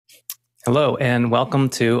Hello, and welcome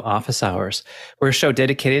to Office Hours. We're a show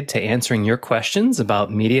dedicated to answering your questions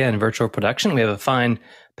about media and virtual production. We have a fine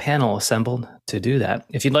panel assembled to do that.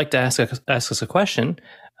 If you'd like to ask us a question,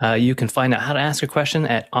 you can find out how to ask a question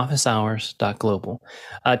at officehours.global.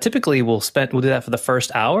 Typically, we'll do that for the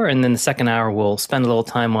first hour, and then the second hour, we'll spend a little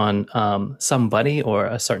time on somebody or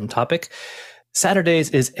a certain topic.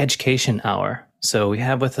 Saturdays is Education Hour. So we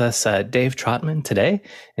have with us Dave Trotman today,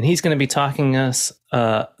 and he's going to be talking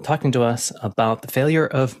to us about the failure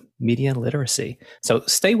of media literacy. So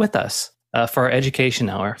stay with us for our Education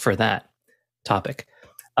Hour for that topic.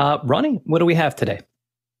 Ronnie, what do we have today?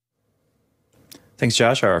 Thanks,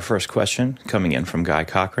 Josh. Our first question coming in from Guy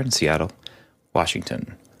Cochran, Seattle,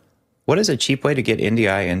 Washington. What is a cheap way to get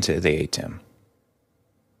NDI into the ATEM?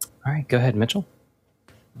 All right, go ahead, Mitchell.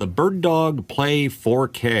 The BirdDog Play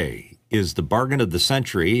 4K is the bargain of the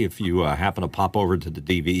century. If you happen to pop over to the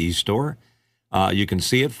DVE store, you can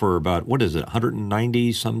see it for about,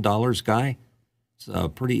 $190 some, Guy? It's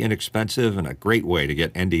pretty inexpensive and a great way to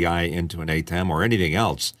get NDI into an ATEM or anything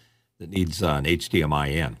else that needs an HDMI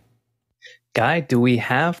in. Guy, do we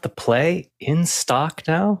have the Play in stock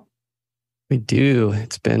now? We do.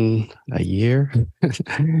 It's been a year.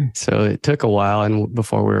 So it took a while. And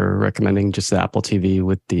before we were recommending just the Apple TV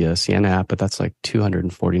with the Sienna app, but that's like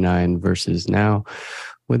 $249 versus now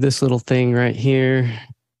with this little thing right here,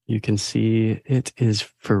 you can see it is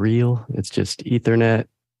for real. It's just Ethernet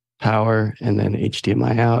power and then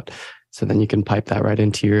HDMI out. So then you can pipe that right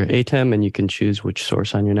into your ATEM and you can choose which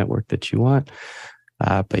source on your network that you want.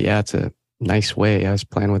 But yeah, it's a nice way. I was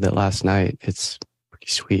playing with it last night. It's pretty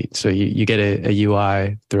sweet. So you get a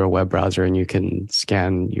UI through a web browser and you can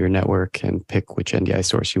scan your network and pick which NDI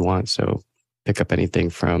source you want. So pick up anything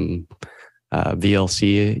from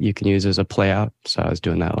VLC you can use as a playout. So I was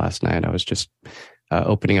doing that last night. I was just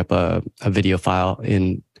opening up a video file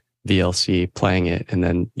in VLC, playing it, and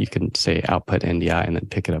then you can say output NDI and then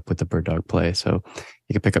pick it up with the BirdDog Play. So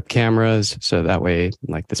you can pick up cameras. So that way,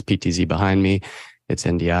 like this PTZ behind me, it's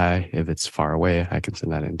NDI. If it's far away, I can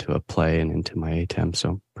send that into a Play and into my ATEM.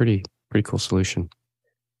 So pretty cool solution.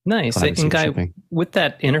 Nice. And Guy, with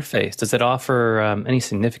that interface, does it offer any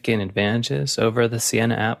significant advantages over the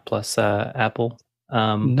Sienna app plus Apple?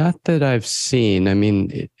 Not that I've seen. I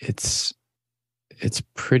mean, it's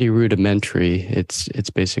pretty rudimentary. It's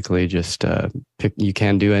basically just you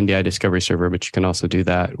can do NDI Discovery Server, but you can also do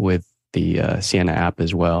that with the Sienna app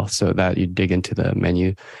as well. So that you dig into the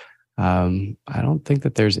menu. I don't think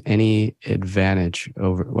that there's any advantage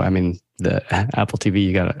over, I mean, the Apple TV,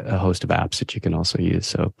 you got a host of apps that you can also use.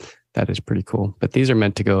 So that is pretty cool. But these are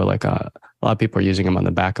meant to go like a lot of people are using them on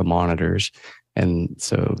the back of monitors. And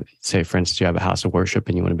so say, for instance, you have a house of worship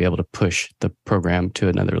and you want to be able to push the program to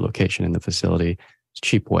another location in the facility. It's a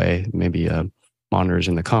cheap way, maybe monitors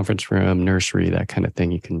in the conference room, nursery, that kind of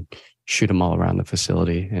thing. You can shoot them all around the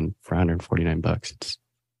facility. And for $149, it's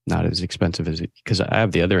not as expensive as it, because I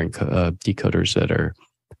have the other decoders that are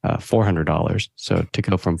 $400. So to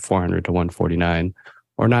go from $400 to $149,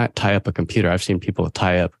 or not tie up a computer. I've seen people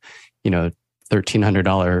tie up,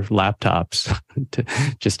 $1,300 laptops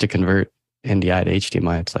just to convert NDI to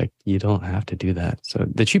HDMI. It's like, you don't have to do that. So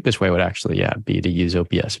the cheapest way would actually, be to use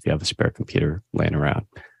OBS if you have a spare computer laying around.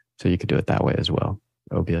 So you could do it that way as well.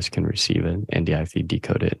 OBS can receive an NDI feed,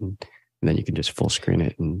 decode it, and then you can just full screen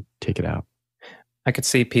it and take it out. I could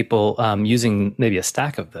see people using maybe a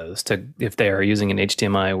stack of those if they are using an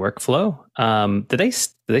HDMI workflow. Do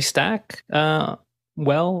they stack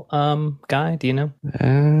well, Guy? Do you know? I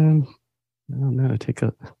don't know.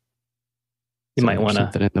 You might want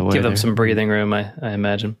to give them some breathing room, I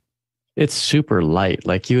imagine. It's super light.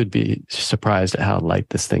 Like, you would be surprised at how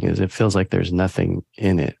light this thing is. It feels like there's nothing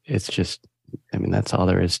in it. It's just, that's all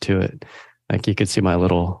there is to it. Like, you could see my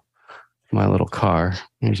little car.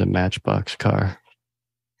 Here's a Matchbox car.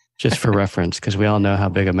 Just for reference, because we all know how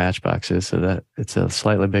big a Matchbox is, so that it's a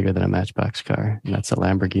slightly bigger than a Matchbox car, and that's a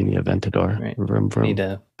Lamborghini Aventador. Right. Vroom, vroom. Need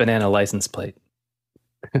a banana license plate.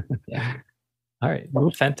 Yeah. All right.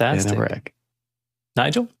 Fantastic.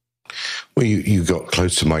 Nigel? Well, you got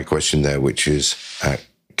close to my question there, which is,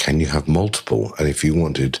 can you have multiple? And if you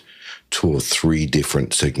wanted 2 or 3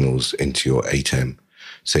 different signals into your ATEM,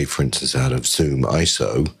 say, for instance, out of Zoom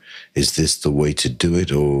ISO, is this the way to do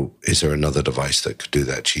it, or is there another device that could do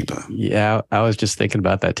that cheaper? Yeah, I was just thinking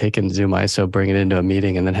about that, taking Zoom ISO, bringing it into a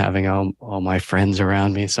meeting, and then having all my friends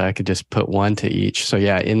around me, so I could just put one to each. So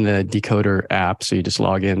yeah, in the decoder app, so you just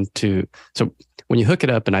log into, so when you hook it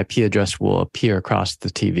up, an IP address will appear across the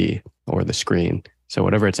TV or the screen. So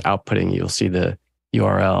whatever it's outputting, you'll see the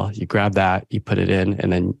URL. You grab that, you put it in,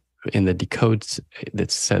 and then in the decodes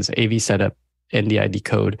that says AV setup NDID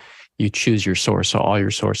code, you choose your source. So all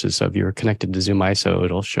your sources, so if you're connected to Zoom ISO,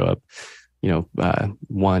 it'll show up,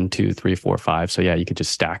 1, 2, 3, 4, 5. So yeah, you could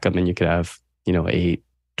just stack them and you could have, 8,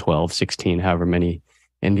 12, 16, however many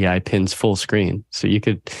NDI pins full screen. So you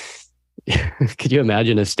could you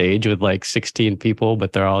imagine a stage with like 16 people,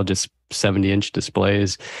 but they're all just 70-inch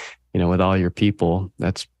displays, with all your people?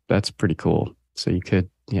 That's pretty cool. So you could,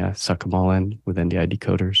 suck them all in with NDI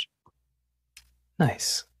decoders.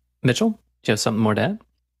 Nice. Mitchell, do you have something more to add?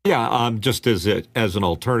 Yeah, just as an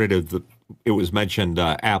alternative, it was mentioned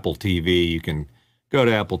Apple TV. You can go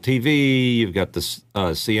to Apple TV. You've got the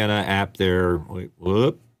Sienna app there.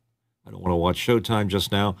 Whoop. I don't want to watch Showtime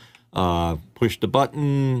just now. Push the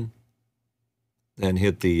button, then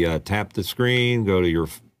hit the tap the screen, go to your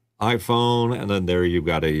iPhone, and then there you've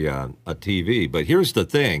got a TV. But here's the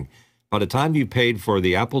thing. By the time you paid for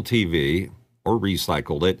the Apple TV or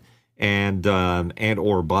recycled it and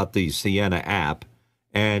or bought the Sienna app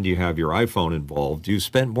and you have your iPhone involved, you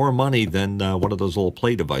spent more money than one of those little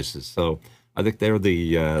play devices. So I think they're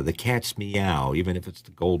the cat's meow, even if it's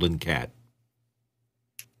the golden cat.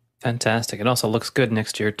 Fantastic. It also looks good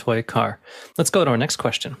next to your toy car. Let's go to our next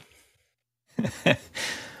question.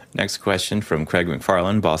 Next question from Craig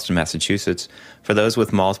McFarland, Boston, Massachusetts. For those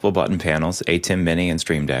with multiple button panels, ATEM Mini and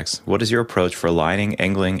Stream Decks, what is your approach for aligning,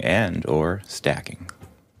 angling, and or stacking?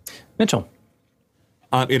 Mitchell.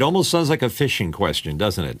 It almost sounds like a fishing question,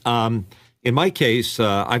 doesn't it? In my case,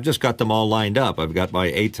 I've just got them all lined up. I've got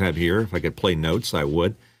my ATEM here. If I could play notes, I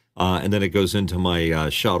would. And then it goes into my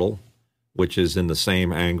shuttle, which is in the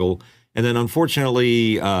same angle. And then,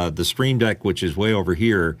 unfortunately, the Stream Deck, which is way over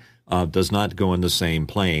here, does not go in the same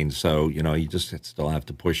plane. So, you just still have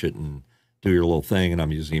to push it and do your little thing, and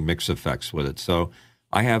I'm using mix effects with it. So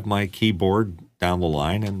I have my keyboard down the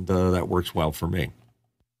line, and that works well for me.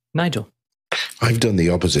 Nigel. I've done the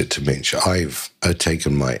opposite to Mitch. I've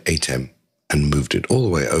taken my ATEM and moved it all the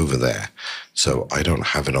way over there. So I don't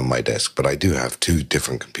have it on my desk, but I do have 2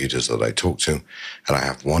 different computers that I talk to, and I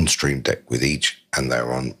have one Stream Deck with each, and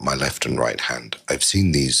they're on my left and right hand. I've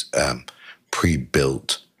seen these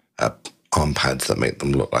pre-built arm pads that make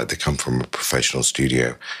them look like they come from a professional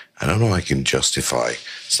studio. I don't know if I can justify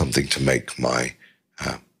something to make my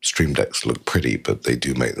Stream Decks look pretty, but they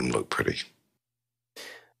do make them look pretty.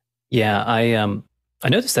 Yeah, I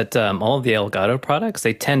noticed that all of the Elgato products,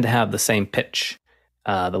 they tend to have the same pitch,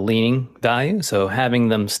 the leaning value. So having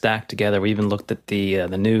them stacked together, we even looked at the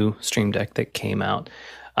new Stream Deck that came out.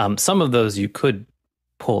 Some of those you could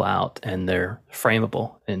pull out, and they're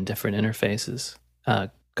frameable in different interfaces. Go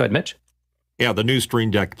ahead, Mitch. Yeah, the new Stream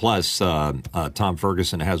Deck Plus, Tom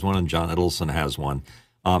Ferguson has one and John Edelson has one,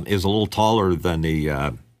 is a little taller than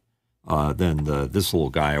this little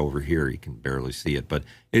guy over here. You can barely see it, but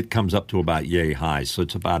it comes up to about yay high, so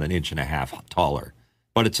it's about 1.5 inches taller,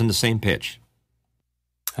 but it's in the same pitch.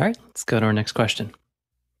 All right, let's go to our next question.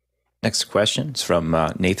 Next question is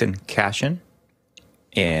from Nathan Cashin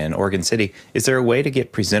in Oregon City. Is there a way to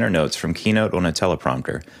get presenter notes from Keynote on a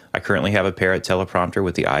teleprompter? I currently have a Parrot teleprompter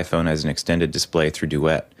with the iPhone as an extended display through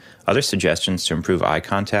Duet. Other suggestions to improve eye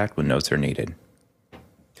contact when notes are needed?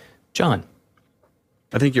 John.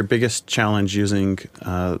 I think your biggest challenge using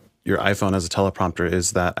your iPhone as a teleprompter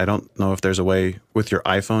is that I don't know if there's a way with your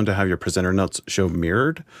iPhone to have your presenter notes show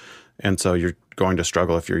mirrored. And so you're going to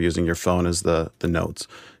struggle if you're using your phone as the notes.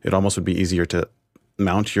 It almost would be easier to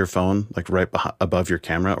mount your phone like right above your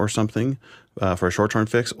camera or something for a short-term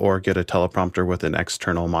fix, or get a teleprompter with an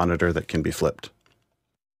external monitor that can be flipped.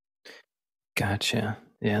 Gotcha.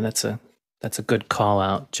 Yeah, that's a good call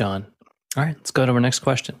out, John. All right, let's go to our next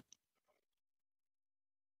question.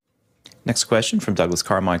 Next question from Douglas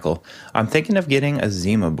Carmichael. I'm thinking of getting a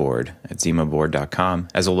Zima board at zimaboard.com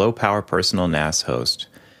as a low-power personal NAS host.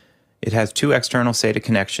 It has 2 external SATA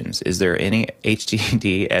connections. Is there any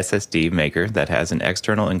HDD SSD maker that has an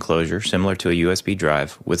external enclosure similar to a USB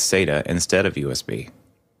drive with SATA instead of USB?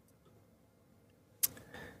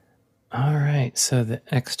 All right, so the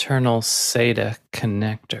external SATA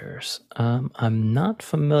connectors. I'm not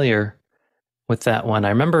familiar with that one. I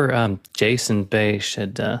remember Jason Beish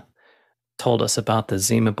had told us about the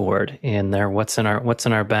Zima board in their What's in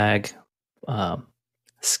Our Bag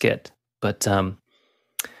skit, but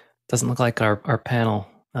doesn't look like our panel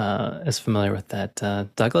is familiar with that.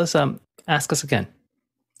 Douglas, ask us again.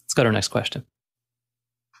 Let's go to our next question.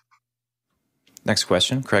 Next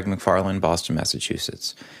question, Craig McFarland, Boston,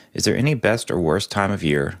 Massachusetts. Is there any best or worst time of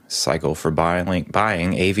year cycle for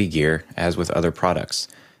buying AV gear as with other products?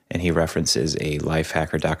 And he references a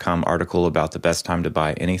lifehacker.com article about the best time to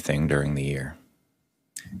buy anything during the year.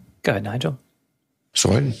 Go ahead, Nigel.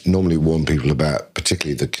 So I normally warn people about,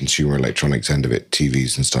 particularly the consumer electronics end of it,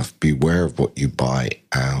 TVs and stuff, beware of what you buy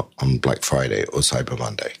out on Black Friday or Cyber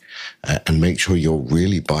Monday. And make sure you're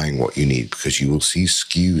really buying what you need, because you will see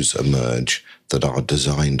SKUs emerge that are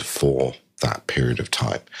designed for that period of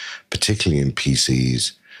time, particularly in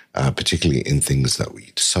PCs, particularly in things that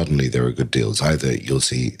suddenly there are good deals. Either you'll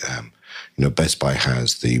see, Best Buy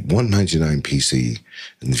has the $199 PC,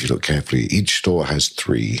 and if you look carefully, each store has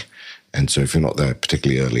 3. And so if you're not there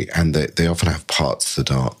particularly early, and they often have parts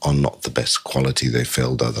that are not the best quality, they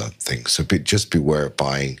failed other things. So just beware of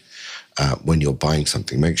buying. When you're buying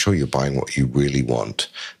something, make sure you're buying what you really want,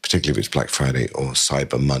 particularly if it's Black Friday or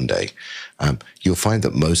Cyber Monday. You'll find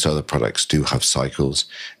that most other products do have cycles.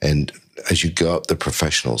 And as you go up the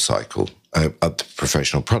professional cycle, up the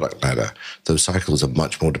professional product ladder, those cycles are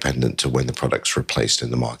much more dependent to when the product's replaced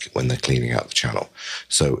in the market, when they're cleaning out the channel.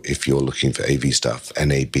 So if you're looking for AV stuff,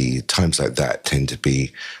 NAB, times like that tend to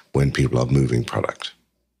be when people are moving product.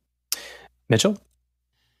 Mitchell?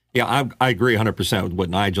 Yeah, I agree 100% with what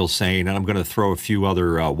Nigel's saying, and I'm going to throw a few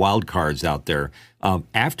other wild cards out there.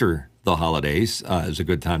 After the holidays is a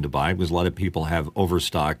good time to buy, because a lot of people have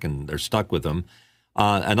overstock and they're stuck with them.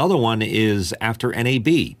 Another one is after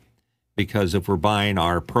NAB, because if we're buying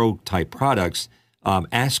our pro-type products,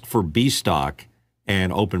 ask for B stock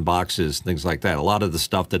and open boxes, things like that. A lot of the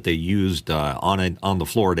stuff that they used on the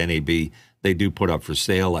floor at NAB, they do put up for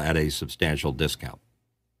sale at a substantial discount.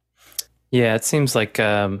 Yeah, it seems like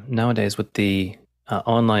nowadays with the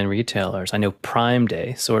online retailers, I know Prime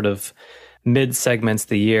Day sort of mid-segments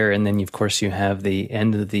the year, and then of course you have the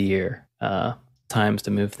end of the year times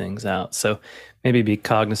to move things out. So maybe be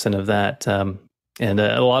cognizant of that. And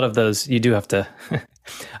a lot of those you do have to,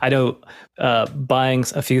 I know buying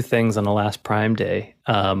a few things on the last Prime Day,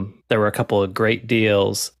 there were a couple of great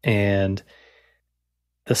deals, and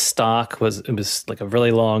the stock was like a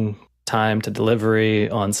really long time to delivery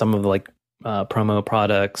on some of the promo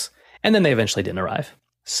products, and then they eventually didn't arrive.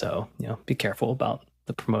 So, be careful about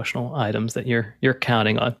the promotional items that you're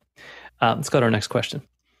counting on. Let's go to our next question.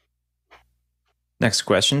 Next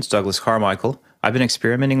question is Douglas Carmichael. I've been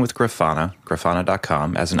experimenting with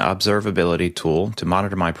Grafana.com, as an observability tool to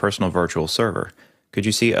monitor my personal virtual server. Could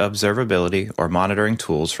you see observability or monitoring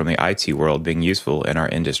tools from the IT world being useful in our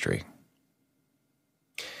industry?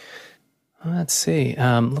 Let's see.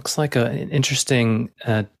 Looks like an interesting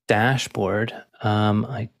dashboard.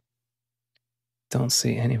 I don't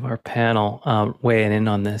see any of our panel weighing in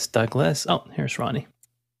on this. Douglas. Oh, here's Ronnie.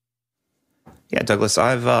 Yeah, Douglas.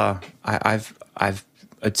 I've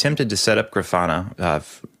attempted to set up Grafana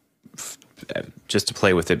just to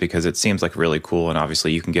play with it, because it seems like really cool, and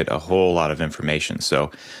obviously you can get a whole lot of information.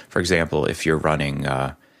 So, for example, if you're running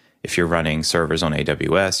servers on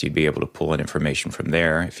AWS, you'd be able to pull in information from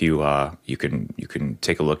there. If you can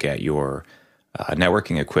take a look at your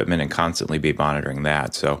networking equipment and constantly be monitoring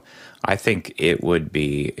that. So I think it would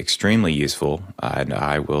be extremely useful, and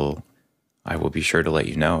I will be sure to let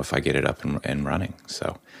you know if I get it up and running.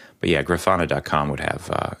 So, but yeah, Grafana.com would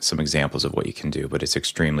have some examples of what you can do, but it's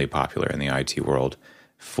extremely popular in the IT world,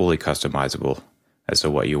 fully customizable as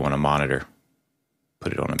to what you want to monitor.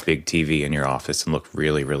 Put it on a big TV in your office and look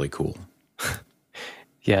really, really cool.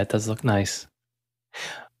 Yeah, it does look nice.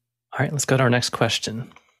 All right, let's go to our next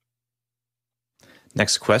question.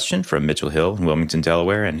 Next question from Mitchell Hill in Wilmington,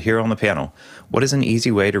 Delaware, and here on the panel. What is an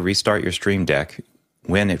easy way to restart your Stream Deck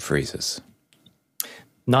when it freezes?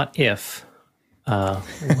 Not if,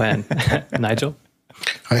 when. Nigel?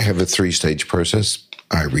 I have a 3-stage process.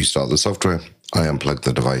 I restart the software, I unplug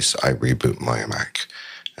the device, I reboot my Mac.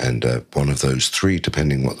 And one of those 3,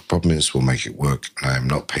 depending what the problem is, will make it work. And I am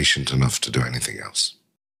not patient enough to do anything else.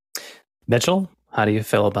 Mitchell, how do you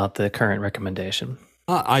feel about the current recommendation?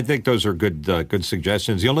 I think those are good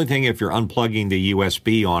suggestions. The only thing, if you're unplugging the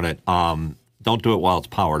USB on it, don't do it while it's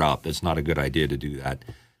powered up. It's not a good idea to do that.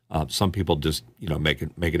 Some people just make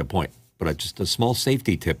it a point. But just a small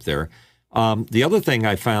safety tip there. The other thing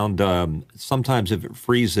I found, sometimes if it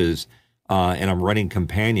freezes and I'm running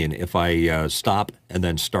Companion, if I stop and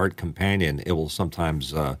then start Companion, it will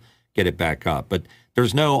sometimes get it back up. But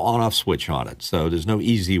there's no on-off switch on it, so there's no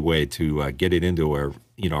easy way to get it into a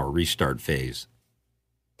restart phase.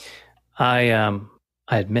 I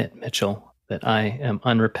admit, Mitchell, that I am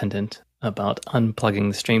unrepentant about unplugging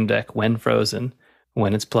the Stream Deck when frozen,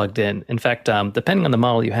 when it's plugged in. In fact, depending on the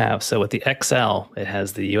model you have, so with the XL, it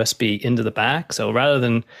has the USB into the back. So rather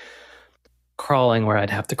than crawling where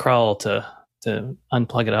I'd have to crawl to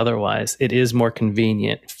unplug it otherwise, it is more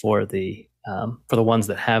convenient for the for the ones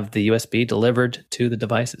that have the USB delivered to the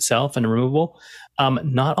device itself and removable.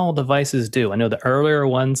 Not all devices do. I know the earlier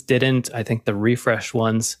ones didn't. I think the refresh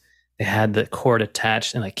ones, they had the cord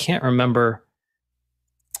attached, and I can't remember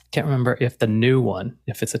if the new one,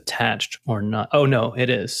 if it's attached or not. Oh no, it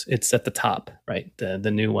is. It's at the top, right?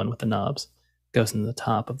 The new one with the knobs goes in the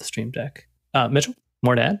top of the Stream Deck. Mitchell,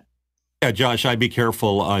 more to add? Yeah, Josh, I'd be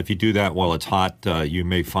careful. If you do that while it's hot, you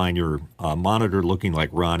may find your monitor looking like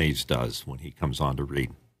Ronnie's does when he comes on to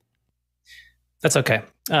read. That's okay.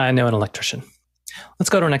 I know an electrician. Let's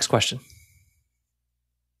go to our next question.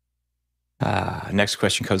 Next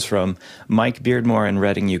question comes from Mike Beardmore in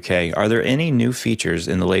Reading, UK. Are there any new features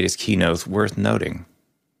in the latest keynote worth noting?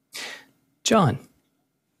 John.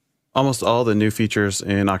 Almost all the new features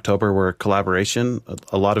in October were collaboration.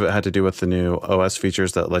 A lot of it had to do with the new OS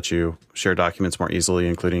features that let you share documents more easily,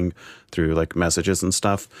 including through like messages and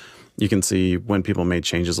stuff. You can see when people made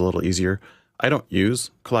changes a little easier. I don't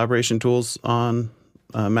use collaboration tools on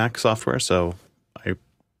Mac software, so I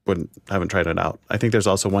haven't tried it out. I think there's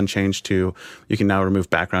also one change to, you can now remove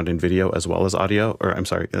background in video as well as audio, or I'm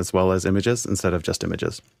sorry, as well as images instead of just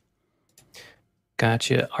images.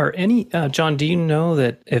 Gotcha. Are any, John, do you know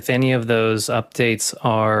that if any of those updates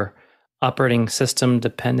are operating system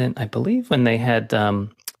dependent? I believe when they had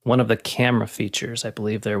one of the camera features, I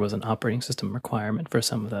believe there was an operating system requirement for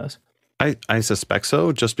some of those. I suspect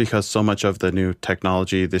so, just because so much of the new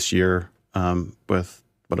technology this year with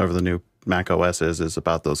whatever the new Mac OS is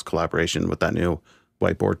about those collaboration with that new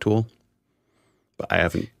whiteboard tool. But I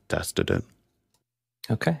haven't tested it.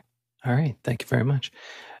 Okay. All right. Thank you very much.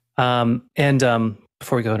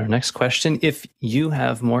 Before we go to our next question, if you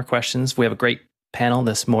have more questions, we have a great panel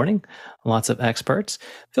this morning, lots of experts.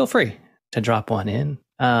 Feel free to drop one in.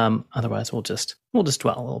 Otherwise, we'll just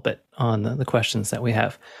dwell a little bit on the questions that we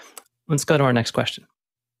have. Let's go to our next question.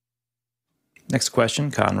 Next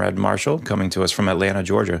question, Conrad Marshall, coming to us from Atlanta,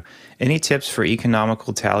 Georgia. Any tips for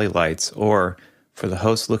economical tally lights or for the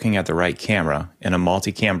host looking at the right camera in a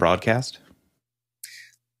multicam broadcast?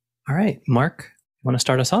 All right, Mark, you want to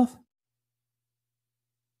start us off?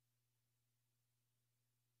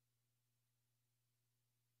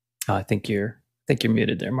 Oh, I think you're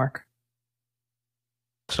muted there, Mark.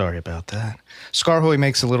 Sorry about that. Scarhoy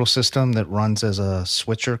makes a little system that runs as a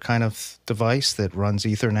switcher kind of device that runs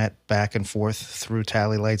Ethernet back and forth through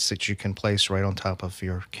tally lights that you can place right on top of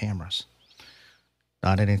your cameras.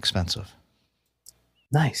 Not inexpensive.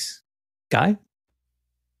 Nice. Guy?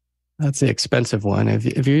 That's the expensive one.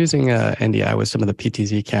 If you're using NDI with some of the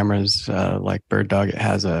PTZ cameras, like Bird Dog, it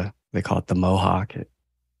has they call it the Mohawk.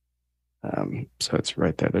 So it's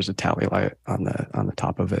right there. There's a tally light on the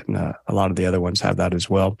top of it, and a lot of the other ones have that as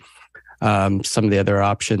well. Some of the other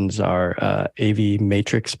options are AV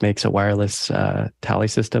Matrix makes a wireless tally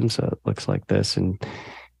system, so it looks like this, and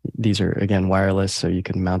these are again wireless, so you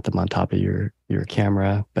can mount them on top of your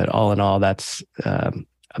camera. But all in all, that's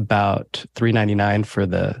about $399 for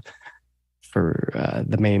the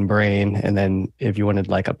main brain. And then if you wanted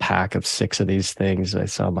like a pack of 6 of these things, I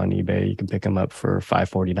saw them on eBay, you can pick them up for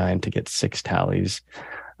 $549 to get 6 tallies.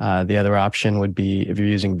 The other option would be if you're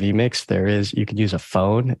using vMix, you could use a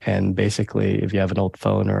phone, and basically if you have an old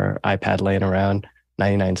phone or iPad laying around,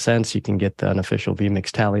 99 cents, you can get the unofficial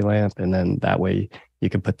vMix tally lamp, and then that way you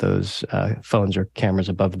can put those phones or cameras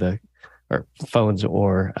above phones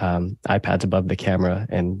or iPads above the camera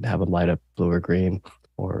and have them light up blue or green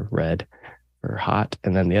or red or hot.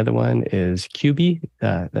 And then the other one is QB,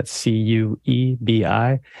 that's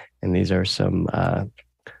CUEBI. And these are some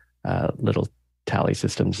little tally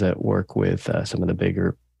systems that work with some of the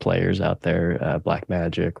bigger players out there,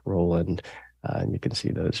 Blackmagic, Roland, and you can see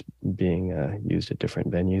those being used at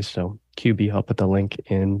different venues. So QB, I'll put the link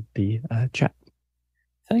in the chat.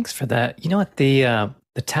 Thanks for that. You know what, the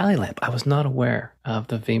tally lamp, I was not aware of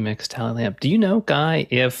the vMix tally lamp. Do you know, Guy,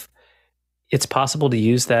 if it's possible to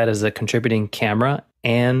use that as a contributing camera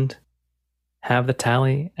and have the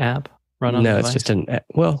tally app run on the device?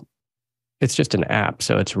 It's just an app,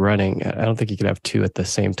 so it's running. I don't think you could have 2 at the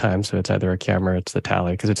same time. So it's either a camera, or it's the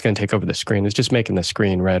tally, because it's going to take over the screen. It's just making the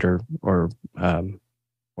screen red or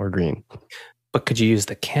green. But could you use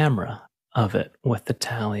the camera of it with the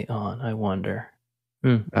tally on? I wonder.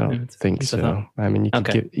 I don't think so. I mean,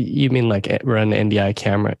 you mean like run NDI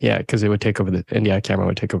camera? Yeah, because it would take over the NDI camera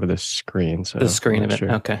would take over the screen. So the screen of it.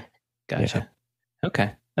 Sure. Okay, gotcha. Yeah.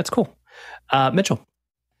 Okay, that's cool. Mitchell.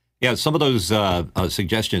 Yeah, some of those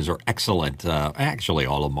suggestions are excellent. Actually,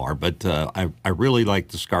 all of them are. But I really like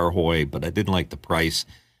the Scarhoy, but I didn't like the price.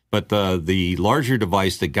 But the larger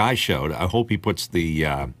device that Guy showed, I hope he puts the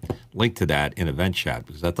link to that in event chat,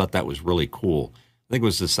 because I thought that was really cool. I think it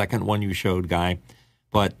was the second one you showed, Guy.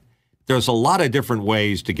 But there's a lot of different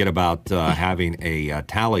ways to get about having a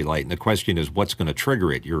tally light. And the question is, what's going to trigger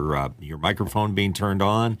it? Your microphone being turned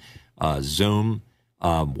on, Zoom,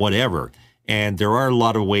 whatever. And there are a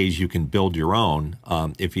lot of ways you can build your own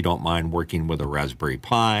if you don't mind working with a Raspberry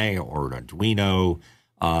Pi or an Arduino.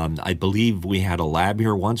 I believe we had a lab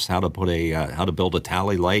here once how to build a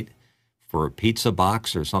tally light for a pizza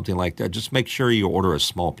box or something like that. Just make sure you order a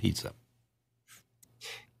small pizza.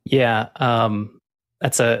 Yeah,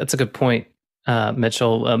 that's a good point,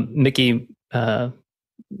 Mitchell. Mickey talks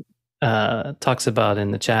about in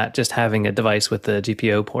the chat just having a device with the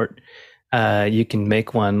GPIO port. You can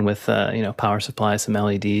make one with power supply, some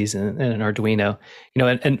LEDs, and an Arduino.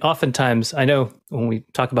 And oftentimes, I know when we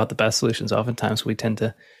talk about the best solutions, oftentimes we tend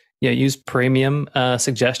to use premium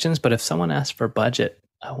suggestions. But if someone asks for budget,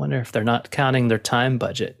 I wonder if they're not counting their time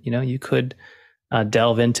budget. You could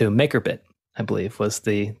delve into MakerBit. I believe was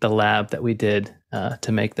the lab that we did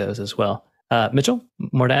to make those as well. Mitchell,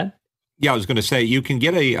 more to add? Yeah, I was going to say you can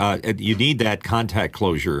get you need that contact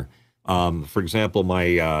closure. For example,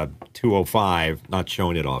 my 205, not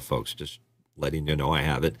showing it off, folks, just letting you know I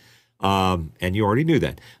have it. And you already knew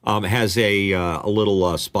that. Has a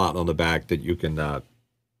little spot on the back that you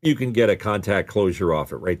can get a contact closure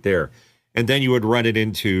off it right there. And then you would run it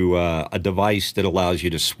into a device that allows you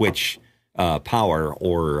to switch power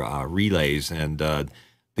or relays. And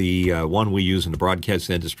the one we use in the broadcast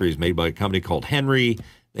industry is made by a company called Henry.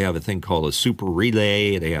 They have a thing called a Super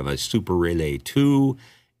Relay. They have a Super Relay 2.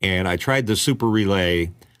 And I tried the Super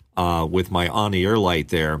Relay with my on-the-air light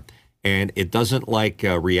there, and it doesn't like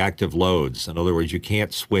reactive loads. In other words, you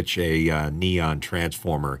can't switch a neon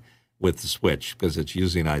transformer with the switch because it's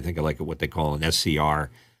using, I think, like what they call an SCR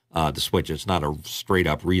to switch. It's not a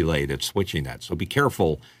straight-up relay that's switching that. So be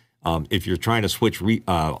careful. If you're trying to switch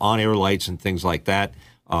on-air lights and things like that,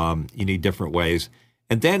 you need different ways.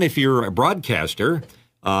 And then if you're a broadcaster,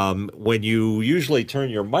 when you usually turn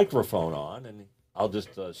your microphone on, and I'll just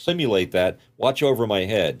simulate that, watch over my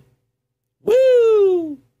head.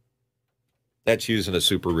 Woo! That's using a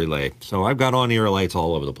super relay. So I've got on-air lights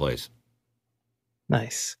all over the place.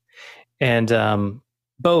 Nice. And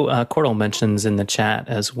Bo Cordell mentions in the chat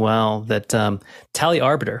as well that Tally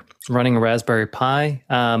Arbiter running a Raspberry Pi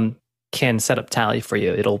can set up Tally for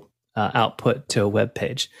you. It'll output to a web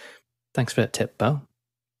page. Thanks for that tip, Bo.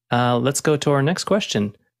 Let's go to our next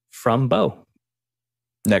question from Bo.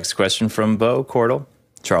 Next question from Bo Cordell,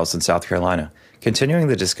 Charleston, South Carolina. Continuing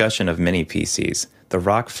the discussion of mini PCs, the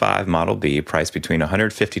Rock 5 Model B, priced between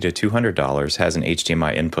 $150 to $200, has an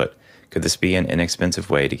HDMI input. Could this be an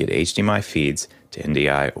inexpensive way to get HDMI feeds to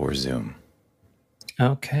NDI or Zoom?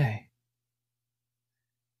 Okay.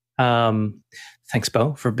 Thanks,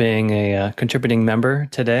 Bo, for being a contributing member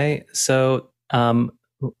today. So,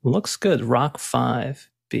 looks good. Rock 5B,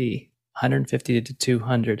 150 to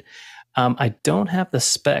 200. I don't have the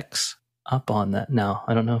specs up on that now.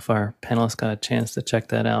 I don't know if our panelists got a chance to check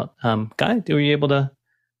that out. Guy, were you able to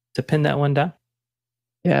pin that one down?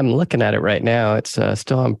 Yeah, I'm looking at it right now. It's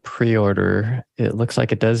still on pre-order. It looks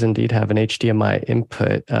like it does indeed have an HDMI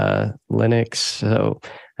input, Linux. So,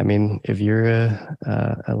 I mean, if you're a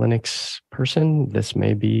Linux person, this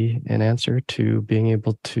may be an answer to being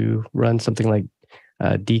able to run something like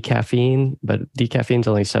decaffeine, but decaffeine's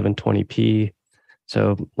only 720p.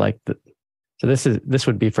 So, this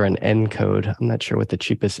would be for an encode. I'm not sure what the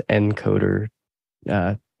cheapest encoder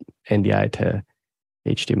NDI to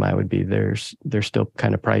HDMI would be. They're still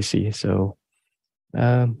kind of pricey. So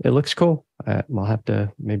it looks cool. I'll have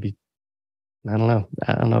to maybe, I don't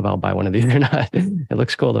know if I'll buy one of these or not. It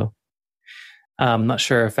looks cool though. I'm not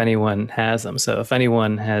sure if anyone has them. So if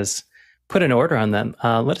anyone has put an order on them,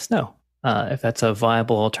 let us know if that's a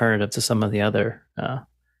viable alternative to some of the other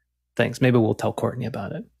things. Maybe we'll tell Courtney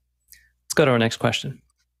about it. Let's go to our next question.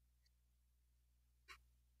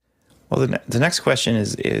 Well, the next question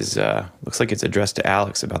is looks like it's addressed to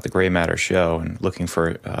Alex about the Gray Matter show and looking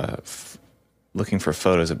for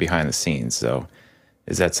photos of behind the scenes. So,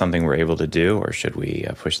 is that something we're able to do, or should we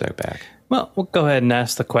push that back? Well, we'll go ahead and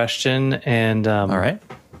ask the question, and all right.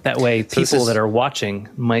 That way, people that are watching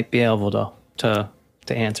might be able to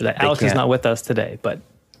answer that. Alex is not with us today, but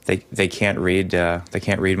they can't read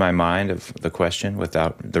my mind of the question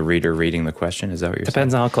without the reader reading the question. Is that what you're saying?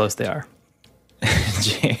 Depends on how close they are.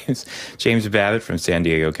 James Babbitt from San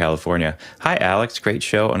Diego, California. Hi, Alex. Great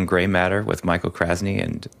show on Gray Matter with Michael Krasny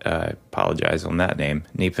and apologize on that name,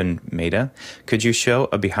 Nipin Mehta. Could you show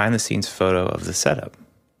a behind-the-scenes photo of the setup?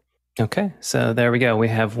 Okay, so there we go. We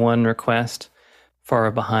have one request for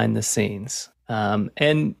a behind-the-scenes.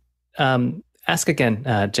 ask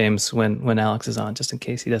again, James, when Alex is on, just in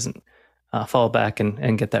case he doesn't fall back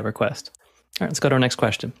and get that request. All right, let's go to our next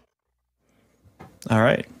question. All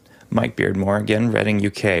right. Mike Beardmore again, Reading,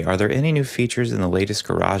 UK. Are there any new features in the latest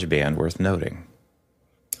GarageBand worth noting?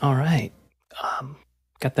 All right.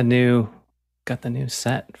 Got the new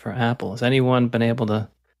set for Apple. Has anyone been able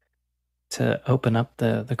to open up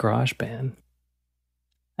the GarageBand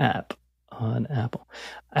app on Apple?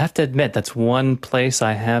 I have to admit that's one place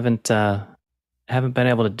I haven't been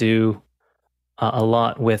able to do a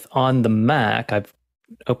lot with on the Mac. I've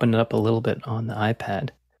opened it up a little bit on the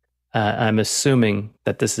iPad. I'm assuming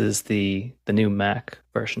that this is the new Mac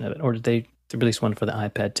version of it, or did they release one for the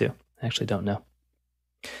iPad too? I actually don't know.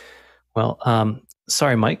 Well,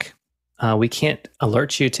 sorry, Mike. We can't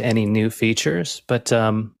alert you to any new features, but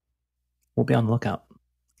we'll be on the lookout.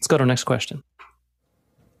 Let's go to our next question.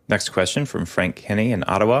 Next question from Frank Kinney in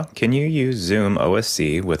Ottawa. Can you use Zoom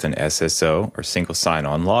OSC with an SSO or single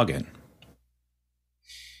sign-on login?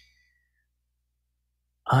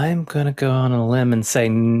 I'm going to go on a limb and say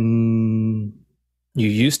you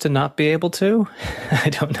used to not be able to. I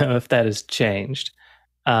don't know if that has changed.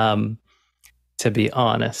 To be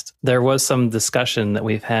honest, there was some discussion that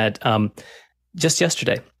we've had just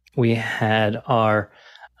yesterday. We had our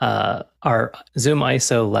Zoom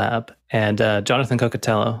ISO lab, and Jonathan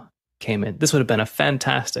Cocatello came in. This would have been a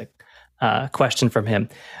fantastic question from him.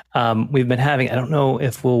 We've been having, I don't know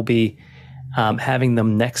if we'll be having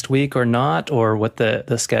them next week or not, or what the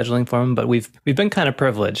scheduling for them, but we've been kind of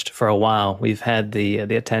privileged for a while. We've had the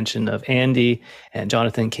attention of Andy, and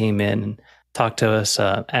Jonathan came in and talked to us,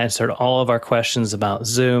 answered all of our questions about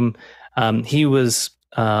Zoom. He was,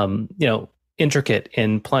 intricate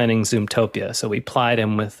in planning Zoomtopia, so we plied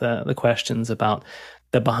him with the questions about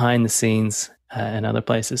the behind the scenes and other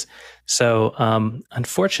places. So,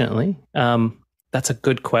 unfortunately, that's a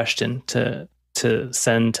good question to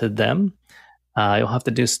send to them. You'll have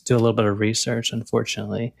to do a little bit of research,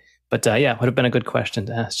 unfortunately. But yeah, it would have been a good question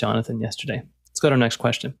to ask Jonathan yesterday. Let's go to our next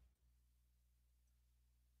question.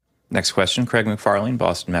 Next question, Craig McFarlane,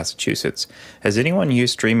 Boston, Massachusetts. Has anyone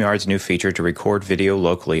used StreamYard's new feature to record video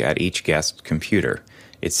locally at each guest's computer?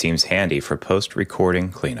 It seems handy for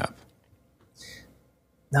post-recording cleanup.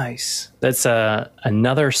 Nice. That's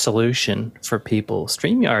another solution for people.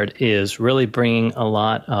 StreamYard is really bringing a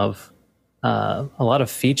lot of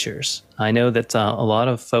features. I know that a lot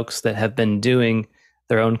of folks that have been doing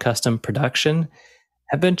their own custom production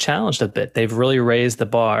have been challenged a bit. They've really raised the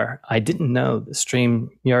bar. I didn't know that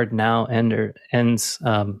StreamYard now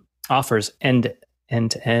offers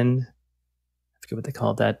end-to-end, I forget what they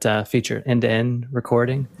call that feature, end-to-end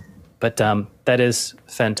recording. But that is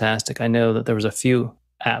fantastic. I know that there was a few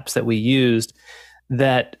apps that we used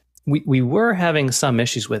that we were having some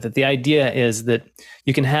issues with it. The idea is that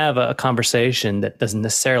you can have a conversation that doesn't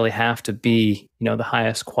necessarily have to be, the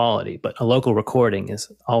highest quality, but a local recording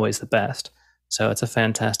is always the best. So it's a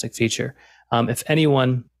fantastic feature. If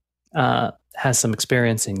anyone has some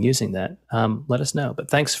experience in using that, let us know. But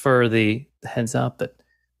thanks for the heads up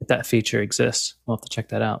that feature exists. We'll have to check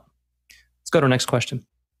that out. Let's go to our next question.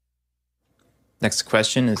 Next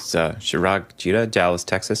question is Chirag Jita, Dallas,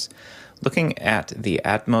 Texas. Looking at the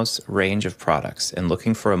Atmos range of products and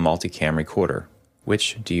looking for a multicam recorder,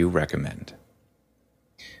 which do you recommend?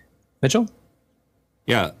 Mitchell?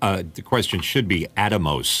 Yeah, the question should be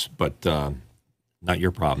Atomos, but not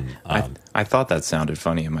your problem. I thought that sounded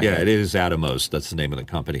funny in my head. Yeah, it is Atomos. That's the name of the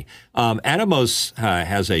company. Atomos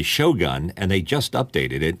has a Shogun, and they just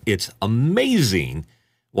updated it. It's amazing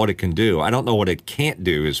what it can do. I don't know what it can't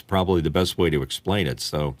do is probably the best way to explain it.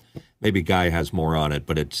 So maybe Guy has more on it,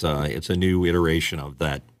 but it's a new iteration of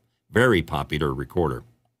that very popular recorder.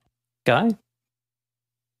 Guy?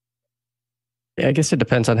 Yeah, I guess it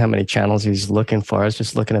depends on how many channels he's looking for. I was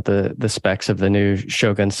just looking at the specs of the new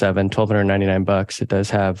Shogun 7, $1,299. It does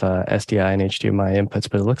have SDI and HDMI inputs,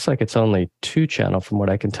 but it looks like it's only 2-channel from what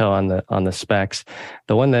I can tell on the specs.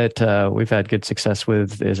 The one that we've had good success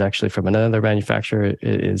with is actually from another manufacturer. It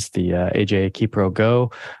is the AJ KeyPro Go,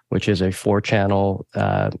 which is a 4-channel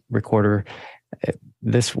recorder.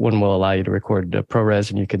 This one will allow you to record ProRes,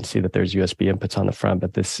 and you can see that there's USB inputs on the front,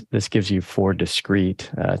 but this gives you 4 discrete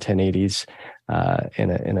 1080s in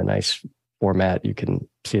a nice format. You can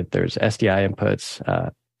see that there's SDI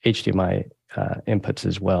inputs, HDMI inputs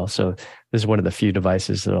as well. So this is one of the few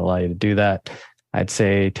devices that allow you to do that. I'd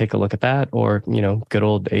say take a look at that, or good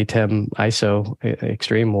old ATEM ISO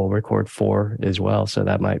Extreme will record 4 as well. So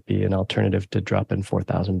that might be an alternative to drop in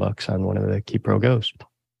 $4,000 on one of the KeyPro Go's.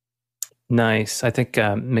 Nice. I think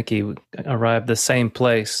Mickey arrived the same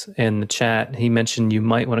place in the chat. He mentioned you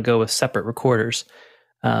might want to go with separate recorders.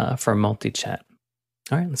 for multi-chat.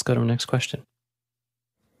 All right, let's go to our next question.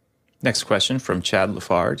 Next question from Chad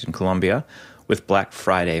Lafarge in Colombia. With Black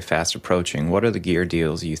Friday fast approaching, what are the gear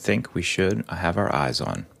deals you think we should have our eyes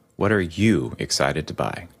on? What are you excited to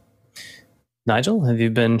buy? Nigel, have you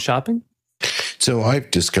been shopping? So I've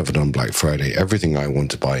discovered on Black Friday, everything I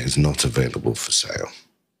want to buy is not available for sale.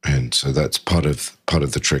 And so that's part of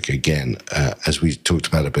the trick. Again, as we talked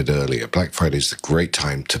about a bit earlier, Black Friday is a great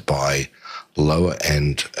time to buy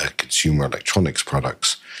lower-end consumer electronics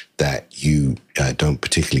products that you don't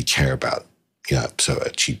particularly care about. Yeah, so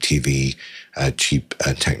a cheap TV, cheap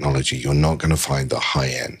technology, you're not going to find the high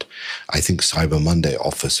end. I think Cyber Monday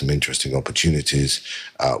offers some interesting opportunities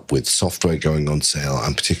with software going on sale,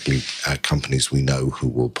 and particularly companies we know who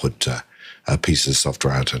will put a piece of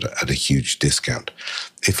software out at a huge discount.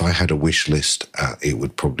 If I had a wish list, it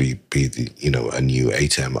would probably be a new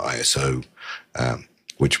 8M ISO,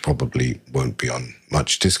 which probably won't be on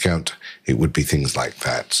much discount. It would be things like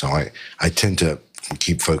that. So I tend to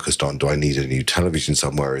keep focused on, do I need a new television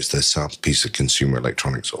somewhere? Is there some piece of consumer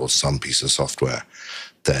electronics or some piece of software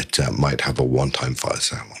that might have a one-time fire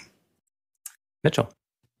sale on? Mitchell.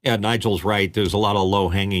 Yeah, Nigel's right. There's a lot of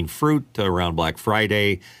low-hanging fruit around Black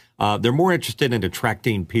Friday. They're more interested in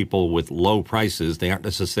attracting people with low prices. They aren't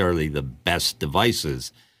necessarily the best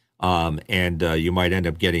devices. And you might end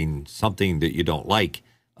up getting something that you don't like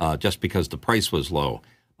just because the price was low.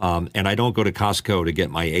 And I don't go to Costco to get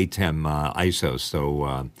my ATEM ISO,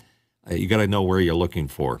 so you got to know where you're looking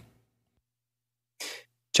for.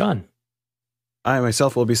 John. I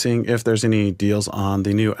myself will be seeing if there's any deals on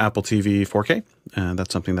the new Apple TV 4K, and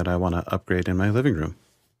that's something that I want to upgrade in my living room.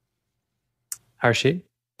 Harshit.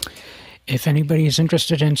 If anybody is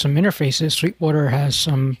interested in some interfaces, Sweetwater has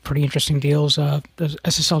some pretty interesting deals. The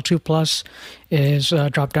SSL2 Plus is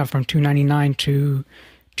dropped down from $299 to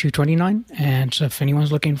 $229, and so if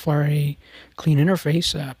anyone's looking for a clean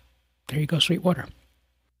interface, there you go, Sweetwater.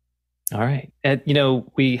 All right. And,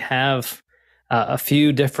 we have a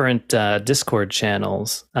few different Discord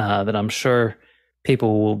channels that I'm sure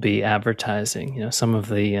people will be advertising, some of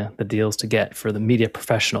the deals to get for the media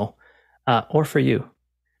professional or for you.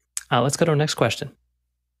 Let's go to our next question.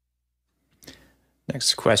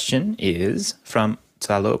 Next question is from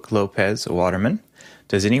Talok Lopez Waterman.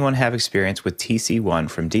 Does anyone have experience with TC1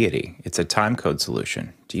 from Deity? It's a timecode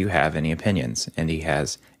solution. Do you have any opinions? And he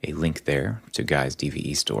has a link there to Guy's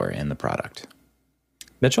DVE store and the product.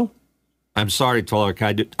 Mitchell? I'm sorry, Talok.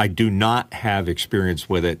 I do not have experience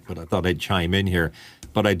with it, but I thought I'd chime in here.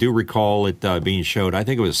 But I do recall it being showed. I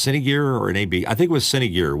think it was Cinegear or an AB. I think it was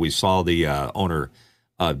Cinegear. We saw the owner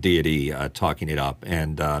of Deity talking it up.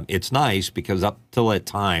 And it's nice because up till that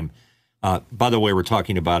time, by the way, we're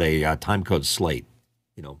talking about a timecode slate,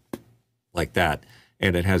 like that.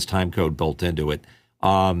 And it has timecode built into it.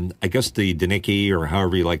 I guess the Denneki, or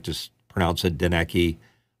however you like to pronounce it, Denneki,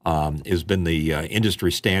 has been the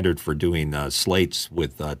industry standard for doing slates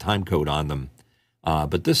with timecode on them.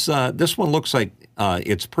 But this one looks like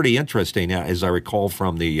it's pretty interesting, as I recall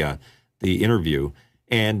from the interview,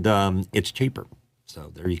 and it's cheaper.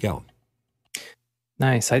 So there you go.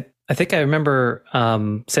 Nice. I think I remember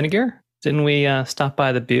Cinegear. Didn't we stop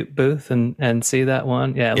by the booth and see that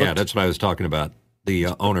one? Yeah, that's what I was talking about. The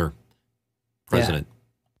owner, president.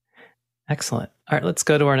 Yeah. Excellent. All right, let's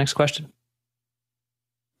go to our next question.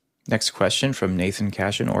 Next question from Nathan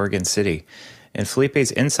Cash in Oregon City. In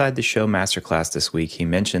Felipe's Inside the Show masterclass this week, he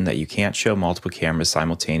mentioned that you can't show multiple cameras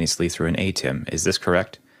simultaneously through an ATEM. Is this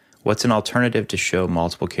correct? What's an alternative to show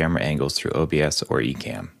multiple camera angles through OBS or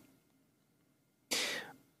Ecamm?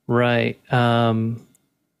 Right. Go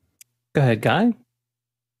ahead, Guy.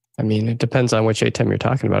 I mean, it depends on which ATEM you're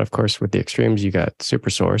talking about. Of course, with the extremes, you got super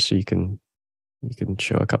source, so you can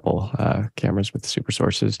show a couple cameras with super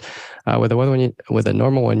sources. With a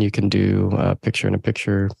normal one, you can do a picture in a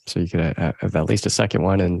picture, so you could have at least a second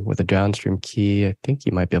one. And with a downstream key, I think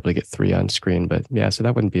you might be able to get 3 on screen. But yeah, so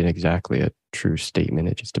that wouldn't be exactly a true statement.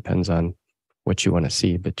 It just depends on what you want to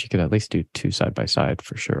see. But you could at least do 2 side by side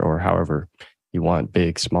for sure, or however you want,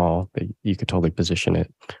 big, small. You could totally position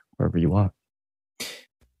it wherever you want.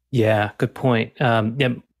 Yeah, good point.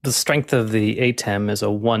 The strength of the ATEM is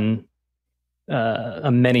a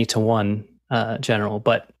many to one general,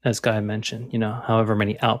 but as Guy mentioned, however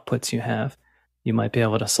many outputs you have, you might be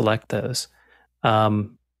able to select those,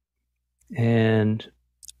 and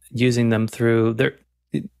using them through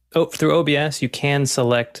OBS, you can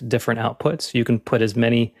select different outputs. You can put as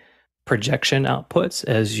many projection outputs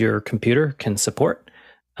as your computer can support.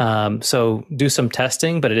 So do some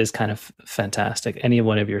testing, but it is kind of fantastic. Any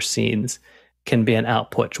one of your scenes can be an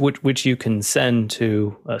output, which you can send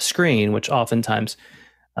to a screen, which oftentimes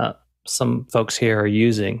some folks here are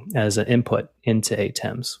using as an input into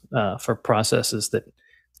ATEMs for processes that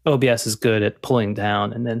OBS is good at pulling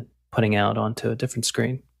down and then putting out onto a different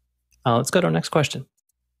screen. Let's go to our next question.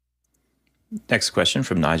 Next question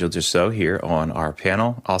from Nigel Dussault here on our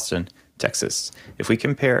panel, Austin, Texas. If we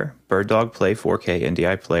compare BirdDog Play 4K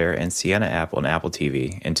NDI player and Sienna app on Apple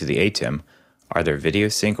TV into the ATEM, are there video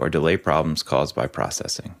sync or delay problems caused by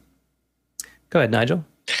processing? Go ahead, Nigel.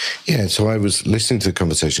 Yeah, so I was listening to the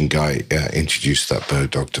conversation. Guy introduced that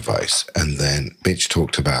BirdDog device, and then Mitch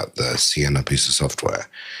talked about the Sienna piece of software.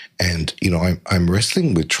 And, you know, I'm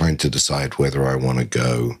wrestling with trying to decide whether I want to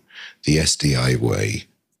go the SDI way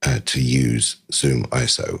to use Zoom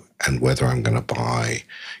ISO, and whether I'm going to buy,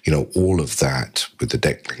 you know, all of that with the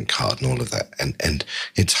DeckLink card and all of that. And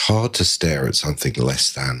it's hard to stare at something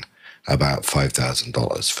less than about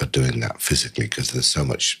 $5,000 for doing that physically, because there's so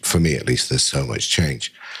much, for me at least, there's so much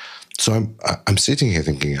change. So I'm sitting here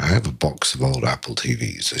thinking, I have a box of old Apple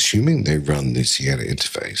TVs, assuming they run the Sienna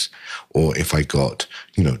interface, or if I got,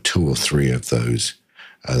 you know, 2 or 3 of those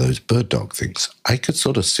BirdDog things, I could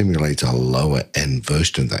sort of simulate a lower end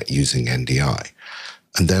version of that using NDI.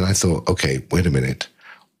 And then I thought, okay, wait a minute.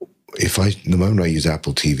 The moment I use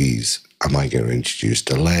Apple TVs, am I going to introduce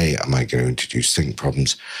delay? Am I going to introduce sync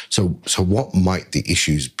problems? So what might the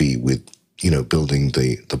issues be with, you know, building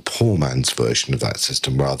the poor man's version of that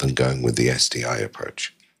system rather than going with the SDI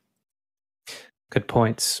approach? Good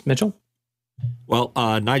points. Mitchell? Well,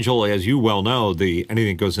 Nigel, as you well know, anything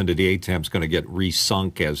that goes into the ATEM is going to get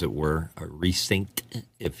resunk, as it were, or resynced,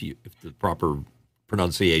 if the proper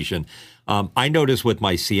pronunciation. I notice with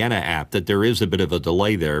my Sienna app that there is a bit of a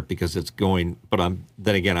delay there because it's going, but I'm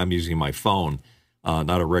using my phone,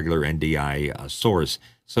 not a regular NDI source.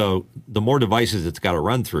 So the more devices it's got to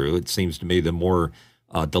run through, it seems to me the more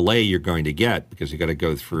delay you're going to get, because you got to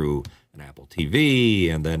go through an Apple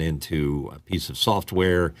TV and then into a piece of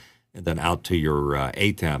software and then out to your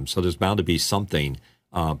ATEM. So there's bound to be something,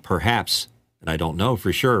 perhaps, and I don't know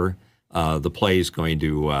for sure, the play is going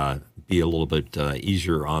to be a little bit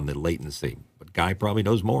easier on the latency. But Guy probably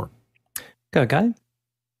knows more. Go, Guy.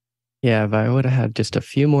 Yeah, if I would have had just a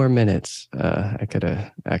few more minutes, I could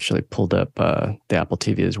have actually pulled up the Apple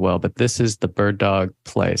TV as well. But this is the BirdDog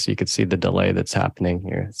Play, so you can see the delay that's happening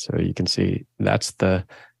here. So you can see that's the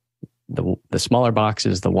smaller box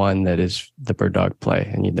is the one that is the BirdDog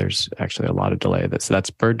Play, and there's actually a lot of delay. So that's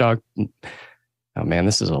BirdDog. Oh man,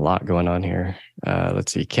 this is a lot going on here.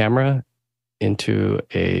 Let's see, camera into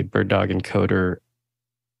a BirdDog encoder.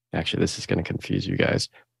 Actually, this is going to confuse you guys.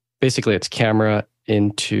 Basically, it's camera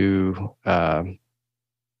into an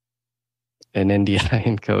NDI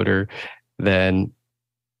encoder, then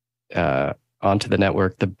onto the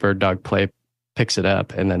network. The BirdDog Play picks it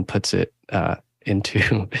up and then puts it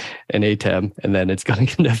into an ATEM, and then it's going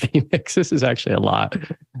into vMix. This is actually a lot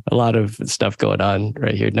of stuff going on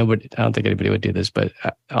right here. I don't think anybody would do this, but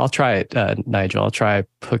I'll try it, Nigel. I'll try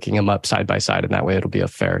hooking them up side by side, and that way it'll be a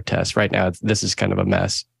fair test. Right now, this is kind of a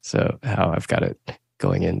mess. So how I've got it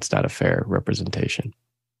going in, it's not a fair representation.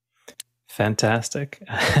 Fantastic.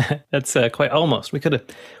 That's quite almost. We could have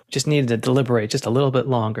just needed to deliberate just a little bit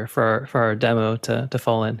longer for our demo to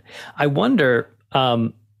fall in. I wonder,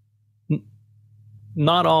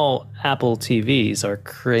 not all Apple TVs are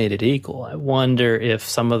created equal. I wonder if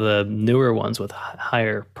some of the newer ones with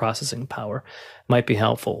higher processing power might be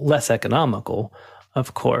helpful. Less economical,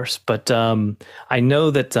 of course, but I know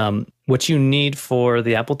that what you need for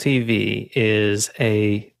the Apple TV is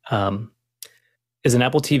an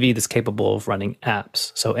Apple TV that's capable of running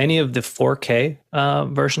apps. So any of the 4K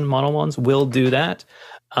version model ones will do that.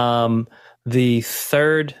 The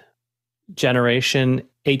third generation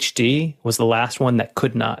HD was the last one that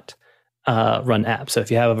could not run apps. So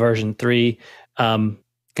if you have a version 3,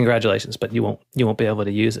 congratulations, but you won't be able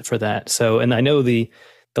to use it for that. So, and I know the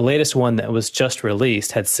latest one that was just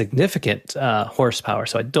released had significant horsepower.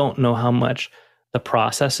 So I don't know how much the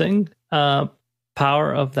processing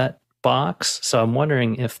power of that box. So I'm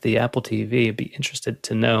wondering if the Apple TV would be interested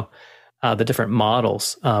to know the different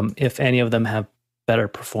models, if any of them have better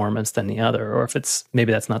performance than the other, or if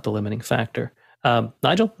maybe that's not the limiting factor.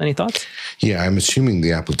 Nigel, any thoughts? Yeah, I'm assuming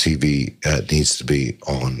the Apple TV needs to be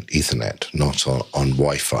on Ethernet, not on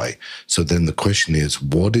Wi-Fi. So then the question is,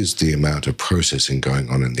 what is the amount of processing going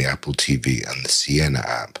on in the Apple TV and the Sienna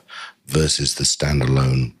app versus the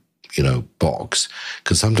standalone, box?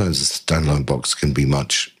 Because sometimes the standalone box can be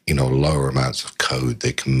much, lower amounts of code.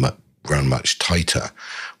 They can run much tighter.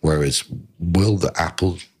 Whereas will the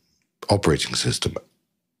Apple operating system,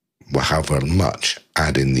 however much,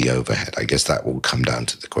 add in the overhead? I guess that will come down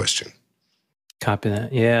to the question. Copy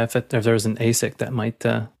that. Yeah, if there was an ASIC that might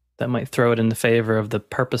that might throw it in the favor of the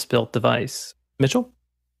purpose-built device. Mitchell?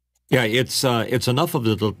 Yeah, it's enough of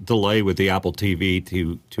the delay with the Apple TV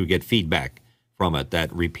to get feedback from it,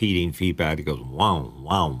 that repeating feedback. It goes wow,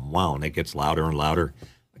 wow, wow, and it gets louder and louder.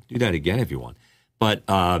 Do that again if you want. But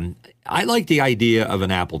I like the idea of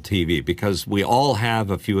an Apple TV because we all have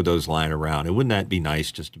a few of those lying around. And wouldn't that be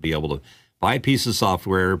nice just to be able to buy a piece of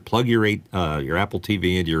software, plug your Apple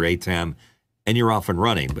TV into your ATEM, and you're off and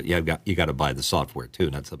running? But you got to buy the software too,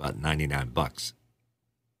 and that's about $99.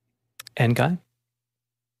 And Guy?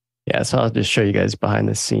 Yeah, so I'll just show you guys behind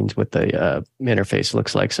the scenes what the interface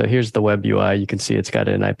looks like. So here's the web UI. You can see it's got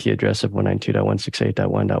an IP address of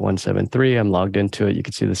 192.168.1.173. I'm logged into it. You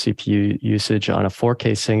can see the CPU usage on a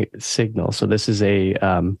 4K signal. So this is a,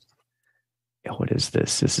 what is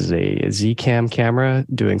this? This is a Zcam camera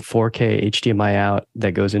doing 4K HDMI out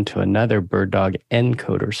that goes into another BirdDog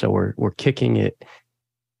encoder. So we're kicking it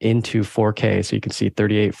into 4K. So you can see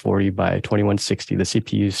 3840 by 2160. The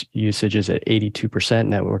CPU usage is at 82%.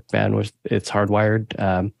 Network bandwidth, it's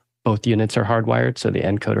hardwired. Both units are hardwired, so the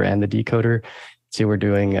encoder and the decoder. See, we're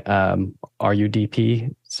doing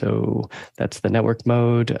RUDP. So that's the network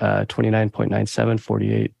mode, 29.97,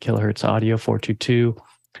 48 kilohertz audio, 422.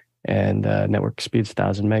 And network speed's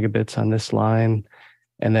 1,000 megabits on this line.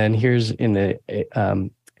 And then here's in the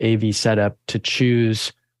AV setup to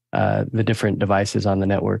choose the different devices on the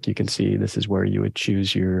network. You can see this is where you would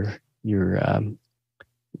choose your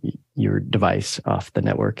device off the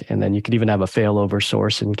network. And then you could even have a failover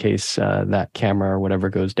source in case that camera or whatever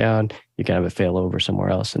goes down. You can have a failover somewhere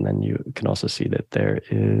else. And then you can also see that there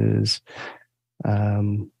is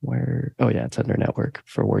it's under network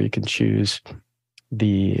for where you can choose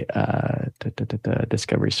the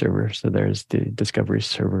discovery server. So there's the discovery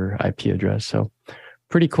server IP address. So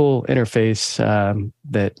pretty cool interface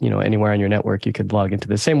that, anywhere on your network you could log into.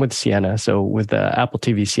 The same with Sienna. So with the Apple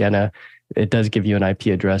TV Sienna, it does give you an IP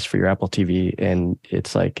address for your Apple TV, and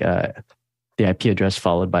it's like the IP address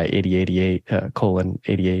followed by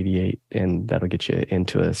 8088:8088, and that'll get you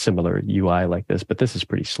into a similar UI like this. But this is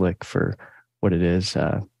pretty slick for what it is.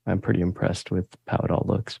 I'm pretty impressed with how it all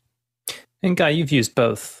looks. And Guy, you've used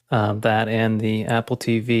both that and the Apple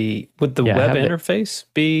TV. Would the web interface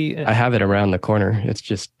be? I have it around the corner. It's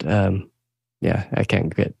just, I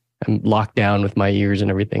can't I'm locked down with my ears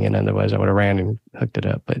and everything, and otherwise I would have ran and hooked it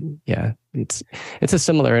up. But yeah, it's a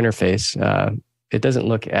similar interface. It doesn't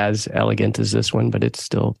look as elegant as this one, but it's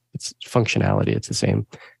functionality. It's the same.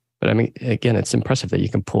 But I mean, again, it's impressive that you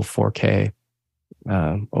can pull 4K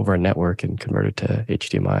over a network and convert it to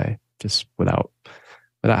HDMI just without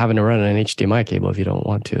having to run an HDMI cable if you don't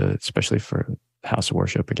want to, especially for house of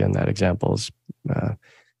worship. Again, that example is,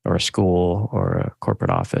 or a school or a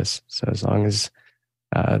corporate office. So as long as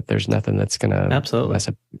there's nothing that's going to mess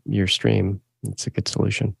up your stream, it's a good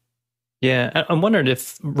solution. Yeah, I'm wondering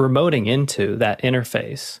if remoting into that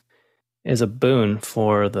interface is a boon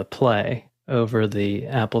for the Play over the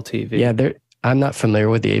Apple TV. Yeah, I'm not familiar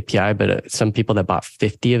with the API, but some people that bought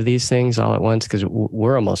 50 of these things all at once, because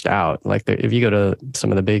we're almost out. Like if you go to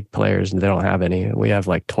some of the big players and they don't have any, we have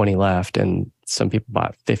like 20 left, and some people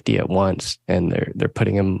bought 50 at once, and they're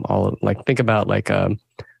putting them all, like, think about like a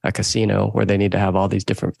casino where they need to have all these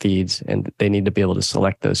different feeds, and they need to be able to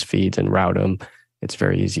select those feeds and route them. It's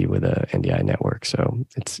very easy with a NDI network. So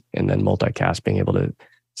and then multicast, being able to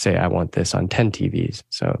say, I want this on 10 TVs.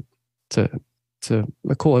 So it's a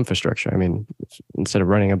cool infrastructure. I mean, instead of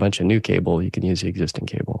running a bunch of new cable, you can use the existing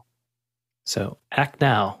cable. So act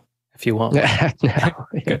now if you want. Act now.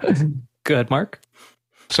 Yeah. Go ahead, Mark.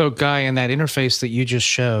 So, Guy, in that interface that you just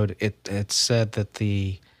showed, it said that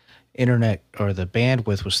the internet or the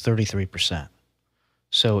bandwidth was 33%.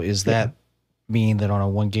 So is that mean that on a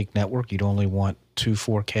 1 gig network, you'd only want 2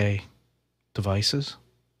 4K devices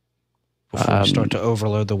before you start to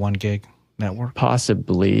overload the 1 gig network?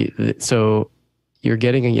 Possibly. So you're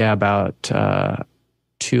getting about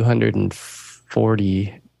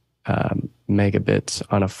 240 megabits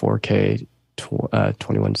on a 4K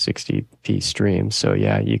 2160p stream. So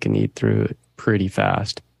yeah, you can eat through it pretty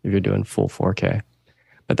fast if you're doing full 4K.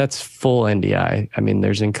 But that's full NDI. I mean,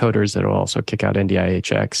 there's encoders that will also kick out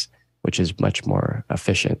NDI-HX, which is much more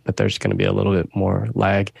efficient, but there's going to be a little bit more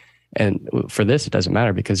lag. And for this, it doesn't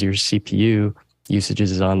matter because your CPU usage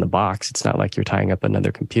is on the box. It's not like you're tying up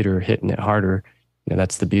another computer, hitting it harder.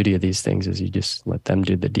 That's the beauty of these things, is you just let them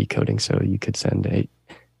do the decoding. So you could send a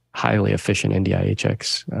highly efficient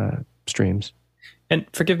NDI-HX streams. And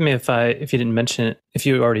forgive me if you didn't mention it, if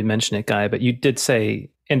you already mentioned it, Guy, but you did say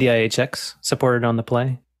NDI-HX supported on the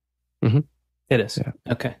Play? Mm-hmm. It is. Yeah.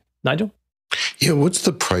 Okay. Nigel? Yeah, what's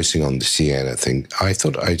the pricing on the Sienna thing? I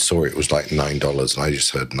thought I saw it was like $9, and I just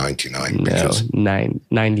heard 99. No, Because,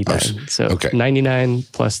 99. So okay. 99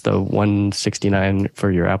 plus the 169 for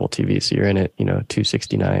your Apple TV. So you're in it,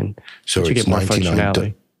 $269. So you it's get more $99.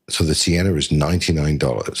 functionality. So the Sienna is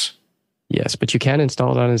 $99. Yes, but you can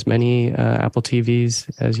install it on as many Apple TVs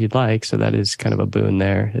as you'd like. So that is kind of a boon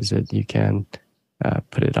there, is that you can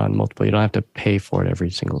put it on multiple. You don't have to pay for it every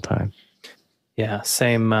single time. Yeah,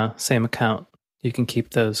 same account. You can keep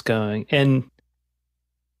those going. And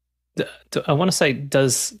I want to say,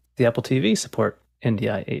 does the Apple TV support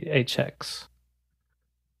NDI-HX?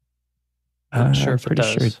 I'm sure if it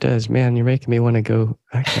does. Sure it does. Man, you're making me want to go.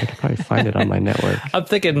 Actually, I could probably find it on my network. I'm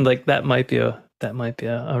thinking like that might be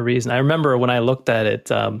a reason. I remember when I looked at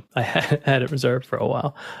it, I had it reserved for a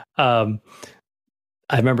while. I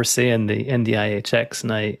remember seeing the NDI-HX,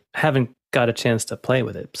 and I haven't got a chance to play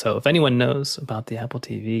with it. So if anyone knows about the Apple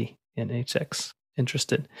TV and HX,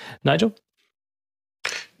 interested. Nigel?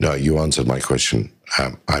 No, you answered my question.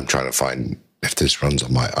 I'm trying to find if this runs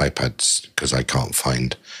on my iPads because I can't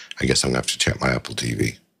find. I guess I'm going to have to check my Apple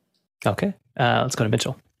TV. Okay. Let's go to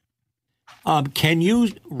Mitchell. Can you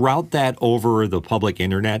route that over the public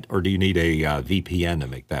internet, or do you need a VPN to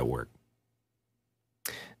make that work?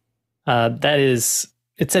 It's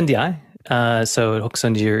NDI. So it hooks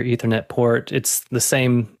into your Ethernet port. It's the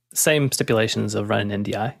same stipulations of running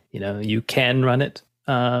NDI. You can run it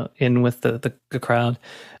in with the crowd.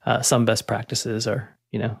 Some best practices are,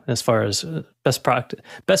 as far as best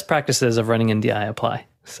practices of running NDI apply.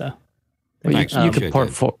 So well, you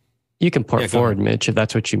can port forward, Mitch, if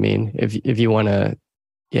that's what you mean. If you want to,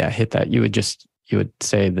 hit that, you would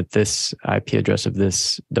say that this IP address of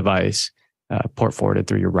this device port forwarded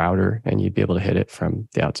through your router, and you'd be able to hit it from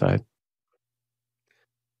the outside.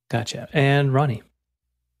 Gotcha. And Ronnie.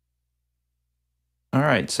 All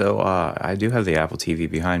right, so I do have the Apple TV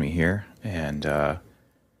behind me here, and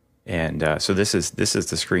so this is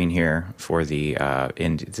the screen here for the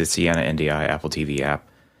Sienna NDI Apple TV app.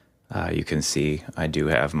 You can see I do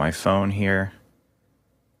have my phone here,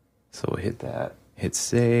 so we'll hit that, hit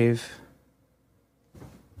save,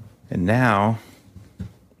 and now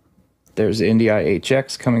there's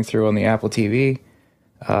NDI-HX coming through on the Apple TV,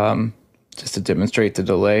 just to demonstrate the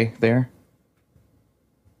delay there.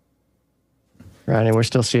 Right, and we're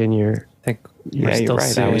still seeing your. Yeah, you're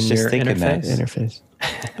right. I was just thinking interface.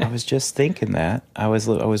 I was just thinking that. I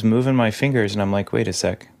was moving my fingers, and I'm like, wait a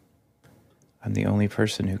sec. I'm the only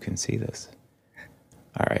person who can see this.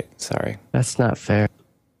 All right, sorry. That's not fair.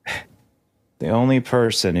 The only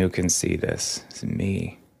person who can see this is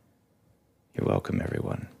me. You're welcome,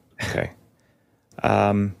 everyone. Okay.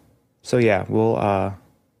 So yeah, we'll.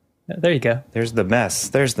 There you go. There's the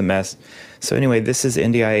mess. So anyway, this is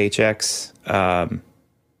NDI-HX.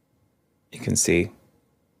 You can see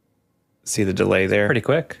the delay there. Pretty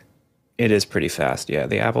quick. It is pretty fast. Yeah,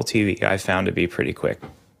 the Apple TV I found to be pretty quick.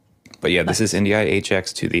 But yeah, this is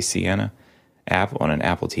NDI-HX to the Sienna app on an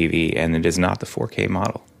Apple TV, and it is not the 4K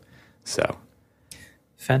model. So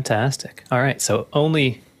fantastic. All right, so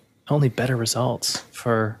only better results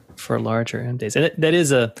for larger MDAs, and that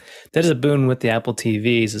is a boon with the Apple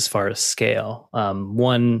TVs as far as scale.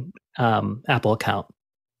 One Apple account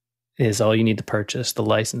is all you need to purchase the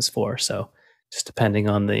license for. So just depending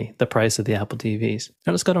on the price of the Apple TVs.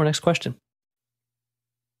 Now let's go to our next question.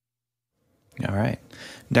 All right.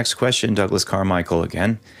 Next question, Douglas Carmichael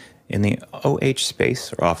again. In the OH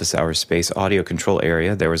space, or office hours space, audio control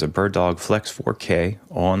area, there was a BirdDog Flex 4K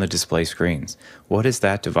on the display screens. What is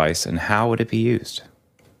that device, and how would it be used?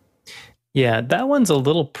 Yeah, that one's a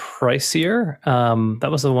little pricier.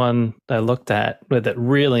 That was the one I looked at that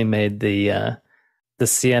really made the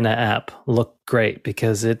Sienna app look great,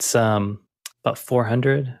 because it's about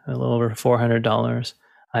 $400, a little over $400,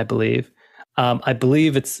 I believe. I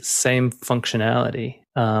believe it's the same functionality,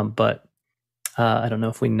 but I don't know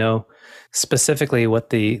if we know specifically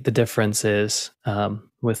what the difference is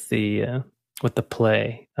with the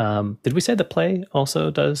Play. Did we say the Play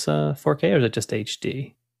also does 4K, or is it just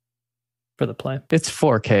HD for the Play? It's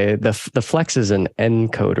 4K. The Flex is an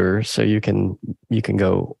encoder, so you can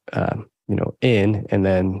go in, and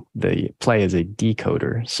then the Play is a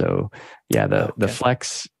decoder. So yeah, the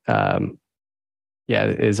Flex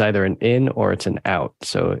is either an in or it's an out.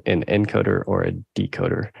 So an encoder or a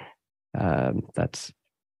decoder. That's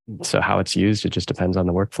so how it's used. It just depends on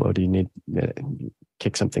the workflow. Do you need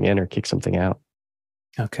kick something in or kick something out?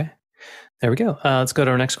 Okay, there we go. Let's go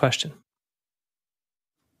to our next question.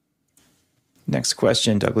 Next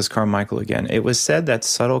question, Douglas Carmichael again. It was said that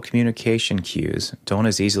subtle communication cues don't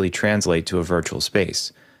as easily translate to a virtual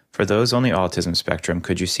space. For those on the autism spectrum,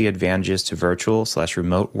 could you see advantages to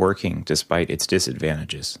virtual/remote working despite its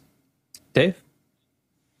disadvantages? Dave?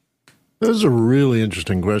 This is a really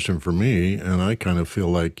interesting question for me, and I kind of feel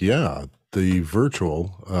like, yeah, the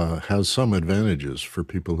virtual has some advantages for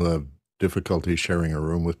people who have difficulty sharing a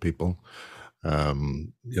room with people. A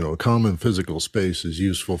common physical space is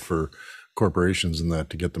useful for corporations in that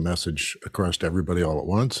to get the message across to everybody all at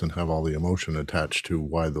once and have all the emotion attached to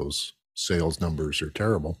why those sales numbers are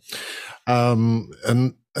terrible. And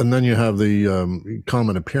then you have the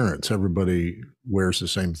common appearance. Everybody wears the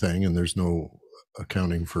same thing, and there's no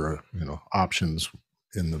accounting for options.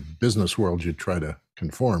 In the business world, you try to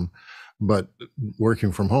conform, but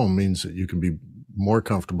working from home means that you can be more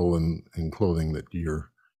comfortable in clothing that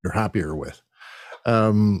you're happier with.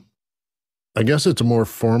 I guess it's a more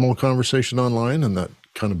formal conversation online, and that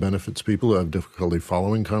kind of benefits people who have difficulty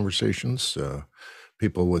following conversations.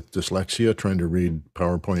 People with dyslexia trying to read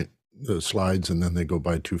PowerPoint slides, and then they go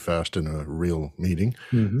by too fast in a real meeting.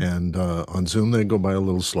 Mm-hmm. And on Zoom, they go by a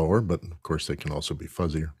little slower, but of course, they can also be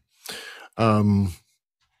fuzzier.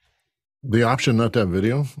 The option not to have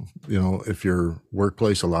video, if your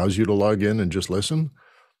workplace allows you to log in and just listen,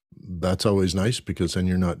 that's always nice, because then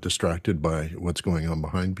you're not distracted by what's going on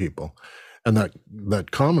behind people. And that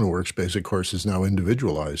common workspace, of course, is now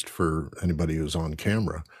individualized for anybody who's on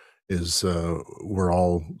camera. We're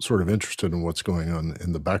all sort of interested in what's going on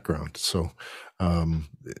in the background. So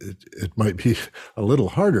it might be a little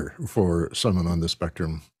harder for someone on the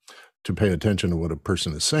spectrum to pay attention to what a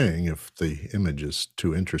person is saying if the image is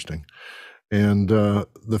too interesting. And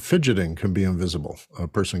the fidgeting can be invisible. A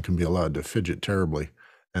person can be allowed to fidget terribly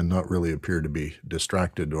and not really appear to be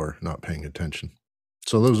distracted or not paying attention.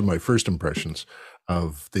 So those are my first impressions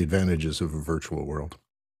of the advantages of a virtual world.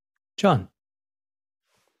 John?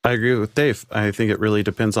 I agree with Dave. I think it really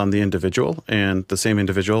depends on the individual, and the same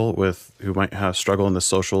individual who might have struggle in the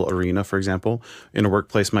social arena, for example, in a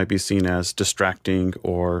workplace might be seen as distracting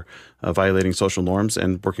or violating social norms,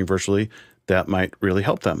 and working virtually, that might really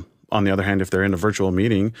help them. On the other hand, if they're in a virtual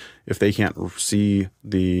meeting, if they can't see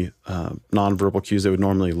the nonverbal cues they would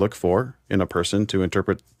normally look for in a person to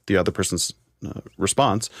interpret the other person's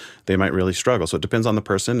response, they might really struggle. So it depends on the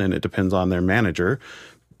person, and it depends on their manager.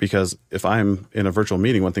 Because if I'm in a virtual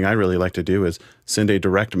meeting, one thing I really like to do is send a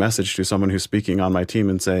direct message to someone who's speaking on my team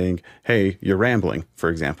and saying, hey, you're rambling, for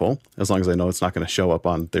example, as long as I know it's not going to show up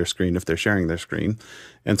on their screen if they're sharing their screen.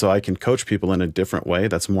 And so I can coach people in a different way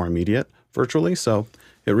that's more immediate virtually. So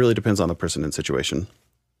it really depends on the person and situation.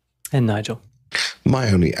 And Nigel? My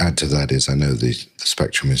only add to that is I know the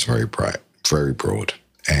spectrum is very bright, very broad.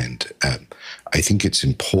 And I think it's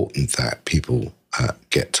important that people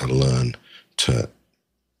get to learn to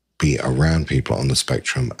be around people on the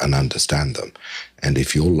spectrum and understand them. And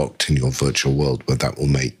if you're locked in your virtual world where that will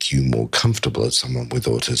make you more comfortable as someone with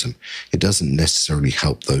autism, it doesn't necessarily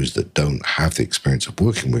help those that don't have the experience of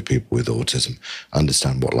working with people with autism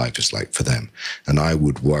understand what life is like for them. And I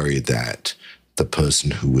would worry that the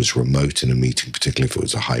person who was remote in a meeting, particularly if it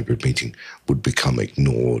was a hybrid meeting, would become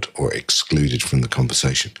ignored or excluded from the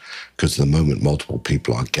conversation. Because the moment multiple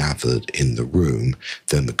people are gathered in the room,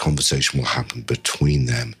 then the conversation will happen between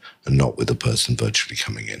them and not with the person virtually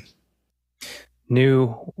coming in.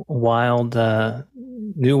 New wild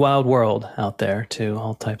world out there to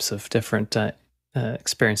all types of different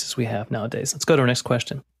experiences we have nowadays. Let's go to our next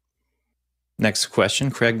question. Next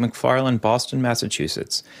question, Craig McFarland, Boston,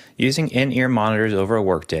 Massachusetts. Using in-ear monitors over a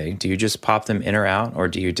workday, do you just pop them in or out, or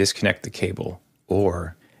do you disconnect the cable?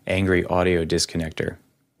 Or Angry Audio Disconnector,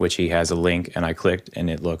 which he has a link, and I clicked, and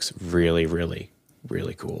it looks really, really,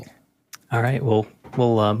 really cool. All right, we'll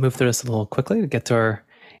move through this a little quickly to get to our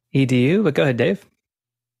EDU, but go ahead, Dave.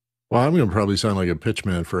 Well, I'm going to probably sound like a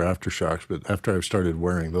pitchman for aftershocks, but after I've started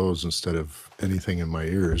wearing those instead of anything in my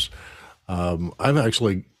ears, I've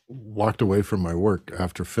actually walked away from my work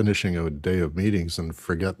after finishing a day of meetings and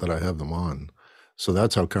forget that I have them on. So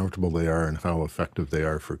that's how comfortable they are and how effective they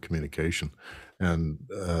are for communication. And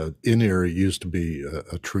in-ear used to be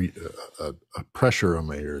a pressure on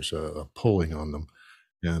my ears, a pulling on them.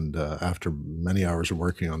 And after many hours of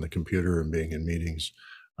working on the computer and being in meetings,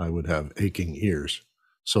 I would have aching ears.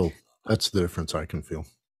 So that's the difference I can feel.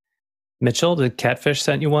 Mitchell, did Catfish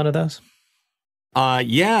send you one of those?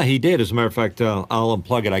 Yeah, he did. As a matter of fact, I'll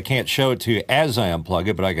unplug it. I can't show it to you as I unplug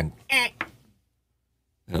it, but I can.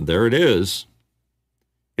 And there it is.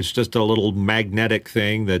 It's just a little magnetic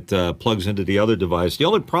thing that plugs into the other device. The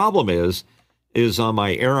only problem is on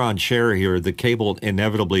my Aeron chair here, the cable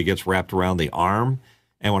inevitably gets wrapped around the arm.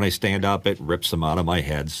 And when I stand up, it rips them out of my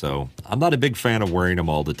head. So I'm not a big fan of wearing them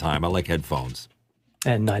all the time. I like headphones.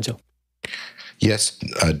 And Nigel? Yes,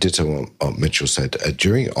 ditto what Mitchell said.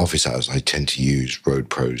 During office hours, I tend to use Road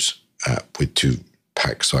Pro's with 2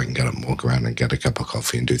 packs so I can get up and walk around and get a cup of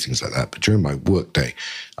coffee and do things like that. But during my workday,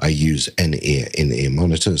 I use in-ear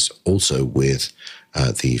monitors, also with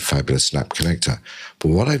the fabulous Snap connector. But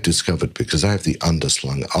what I've discovered, because I have the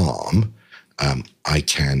underslung arm, I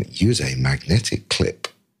can use a magnetic clip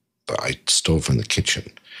that I store from the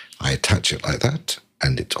kitchen. I attach it like that,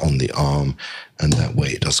 and it's on the arm, and that way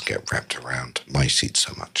it doesn't get wrapped around my seat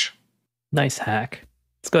so much. Nice hack.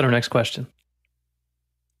 Let's go to our next question.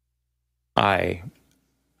 I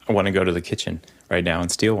want to go to the kitchen right now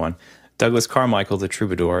and steal one. Douglas Carmichael, the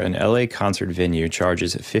Troubadour, an LA concert venue,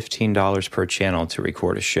 charges $15 per channel to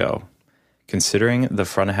record a show. Considering the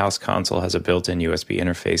front of house console has a built-in USB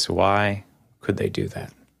interface, why could they do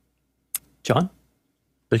that? John?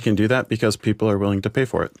 They can do that because people are willing to pay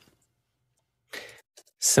for it.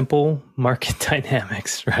 Simple market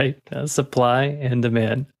dynamics, right? Supply and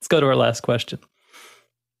demand. Let's go to our last question.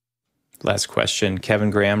 Last question.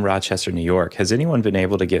 Kevin Graham, Rochester, New York. Has anyone been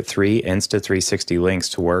able to get 3 Insta360 links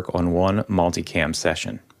to work on one multicam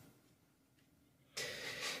session?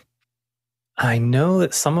 I know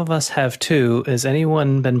that some of us have too. Has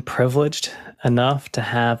anyone been privileged enough to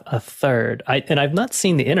have a third? And I've not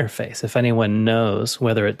seen the interface, if anyone knows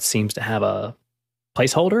whether it seems to have a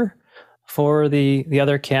placeholder for the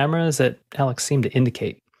other cameras that Alex seemed to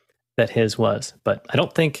indicate that his was. But I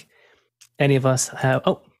don't think any of us have.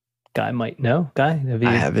 Oh, Guy might know. Guy, have you?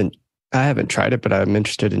 I haven't tried it, but I'm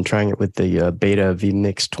interested in trying it with the beta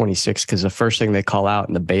vMix 26, because the first thing they call out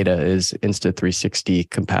in the beta is Insta360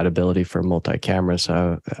 compatibility for multi-camera.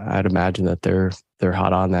 So I'd imagine that they're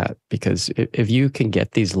hot on that, because if you can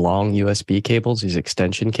get these long USB cables, these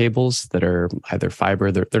extension cables that are either fiber,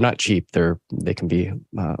 they're not cheap. They can be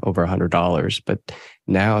over $100. But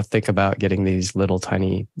now think about getting these little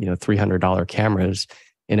tiny, $300 cameras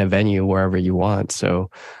in a venue wherever you want. So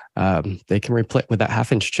they can replace with that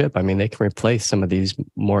 1/2-inch chip. I mean, they can replace some of these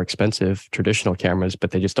more expensive traditional cameras,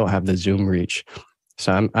 but they just don't have the zoom reach.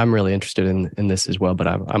 So I'm really interested in this as well. But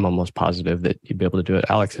I'm almost positive that you'd be able to do it.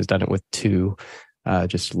 Alex has done it with 2,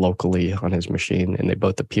 just locally on his machine, and they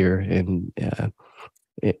both appear in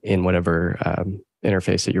whatever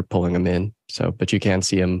interface that you're pulling them in. So, but you can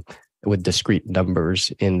see them with discrete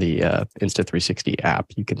numbers in the Insta360 app.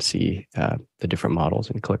 You can see the different models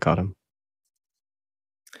and click on them.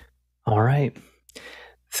 All right.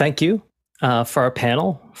 Thank you for our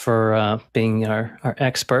panel, for being our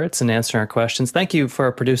experts and answering our questions. Thank you for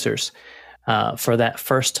our producers for that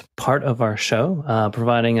first part of our show,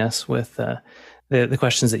 providing us with the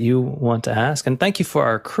questions that you want to ask. And thank you for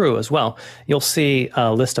our crew as well. You'll see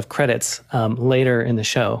a list of credits later in the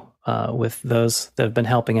show with those that have been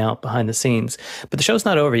helping out behind the scenes. But the show's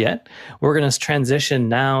not over yet. We're going to transition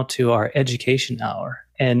now to our education hour.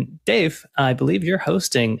 And Dave, I believe you're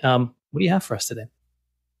hosting. What do you have for us today?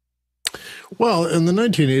 Well, in the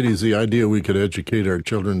 1980s, the idea we could educate our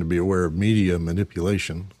children to be aware of media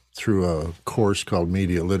manipulation through a course called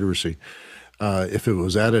media literacy, if it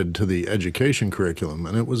was added to the education curriculum,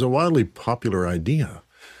 and it was a wildly popular idea.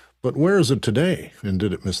 But where is it today, and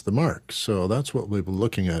did it miss the mark? So that's what we'll be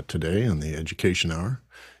looking at today in the Education Hour.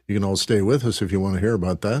 You can all stay with us if you want to hear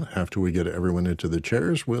about that. After we get everyone into the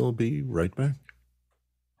chairs, we'll be right back.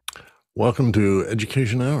 Welcome to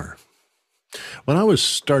Education Hour. When I was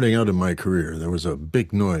starting out in my career, there was a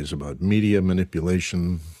big noise about media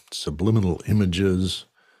manipulation, subliminal images,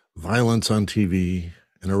 violence on TV,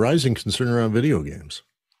 and a rising concern around video games.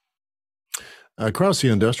 Across the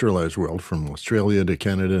industrialized world, from Australia to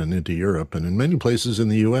Canada and into Europe, and in many places in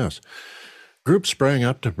the U.S., groups sprang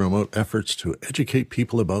up to promote efforts to educate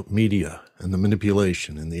people about media and the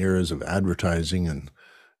manipulation in the areas of advertising and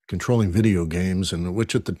controlling video games, and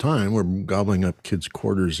which at the time were gobbling up kids'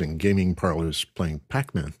 quarters in gaming parlors playing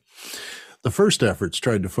Pac-Man. The first efforts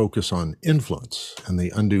tried to focus on influence and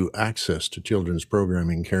the undue access to children's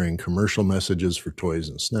programming carrying commercial messages for toys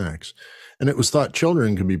and snacks, and it was thought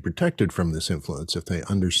children could be protected from this influence if they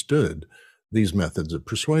understood these methods of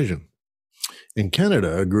persuasion. In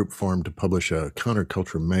Canada, a group formed to publish a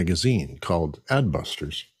counterculture magazine called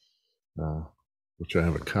Adbusters, which I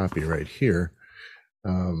have a copy right here.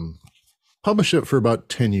 Published it for about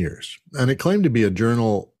 10 years, and it claimed to be a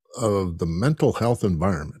journal of the mental health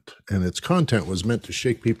environment, and its content was meant to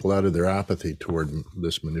shake people out of their apathy toward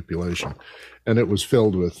this manipulation. And it was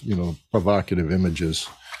filled with, provocative images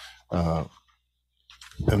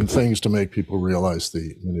and things to make people realize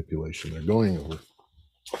the manipulation they're going over.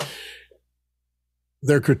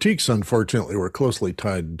 Their critiques, unfortunately, were closely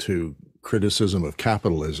tied to criticism of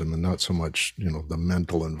capitalism and not so much, the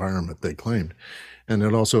mental environment they claimed. And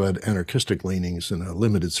it also had anarchistic leanings and a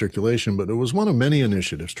limited circulation, but it was one of many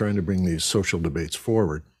initiatives trying to bring these social debates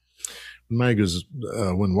forward.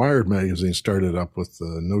 When Wired magazine started up with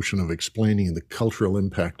the notion of explaining the cultural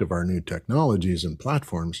impact of our new technologies and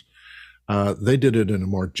platforms, they did it in a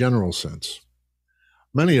more general sense.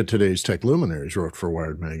 Many of today's tech luminaries wrote for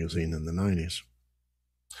Wired magazine in the 90s.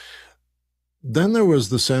 Then there was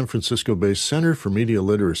the San Francisco-based Center for Media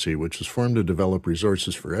Literacy, which was formed to develop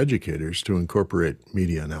resources for educators to incorporate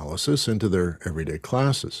media analysis into their everyday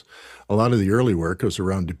classes. A lot of the early work was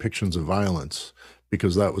around depictions of violence,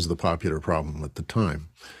 because that was the popular problem at the time,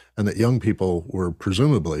 and that young people were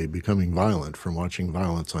presumably becoming violent from watching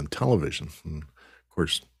violence on television. And of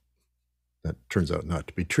course, that turns out not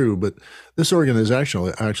to be true, but this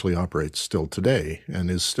organization actually operates still today and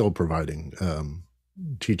is still providing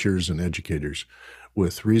teachers and educators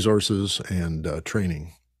with resources and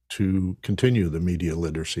training to continue the media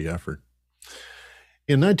literacy effort.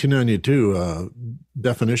 In 1992,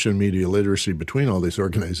 definition of media literacy between all these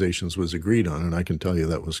organizations was agreed on, and I can tell you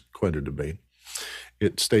that was quite a debate.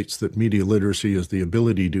 It states that media literacy is the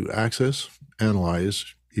ability to access,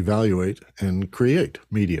 analyze, evaluate, and create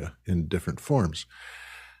media in different forms.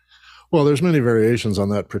 Well, there's many variations on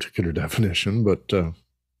that particular definition, but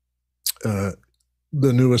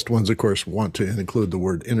the newest ones, of course, want to include the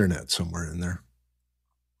word internet somewhere in there.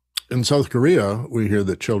 In South Korea, we hear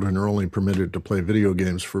that children are only permitted to play video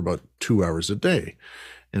games for about 2 hours a day,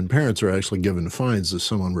 and parents are actually given fines if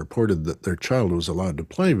someone reported that their child was allowed to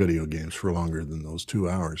play video games for longer than those 2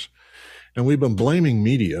 hours. And we've been blaming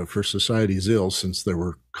media for society's ills since there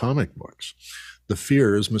were comic books. The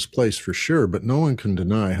fear is misplaced for sure, but no one can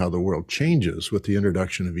deny how the world changes with the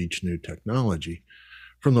introduction of each new technology.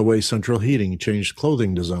 From the way central heating changed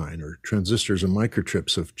clothing design, or transistors and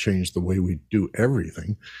microchips have changed the way we do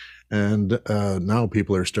everything. And now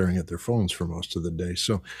people are staring at their phones for most of the day.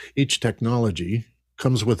 So each technology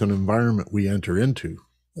comes with an environment we enter into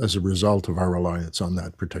as a result of our reliance on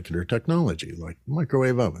that particular technology, like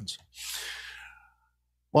microwave ovens.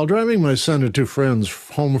 While driving my son and two friends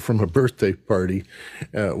home from a birthday party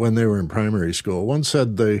when they were in primary school, one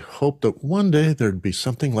said they hoped that one day there'd be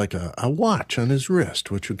something like a watch on his wrist,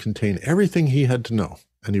 which would contain everything he had to know,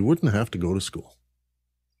 and he wouldn't have to go to school.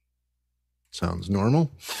 Sounds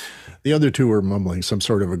normal. The other two were mumbling some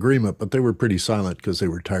sort of agreement, but they were pretty silent because they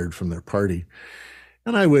were tired from their party.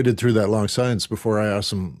 And I waited through that long silence before I asked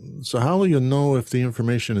them, so how will you know if the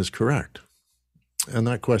information is correct? And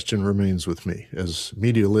that question remains with me, as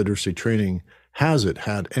media literacy training, has it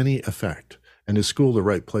had any effect? And is school the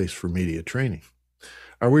right place for media training?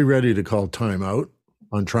 Are we ready to call time out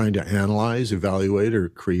on trying to analyze, evaluate, or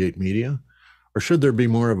create media? Or should there be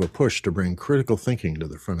more of a push to bring critical thinking to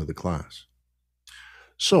the front of the class?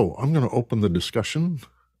 So I'm going to open the discussion.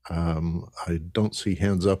 I don't see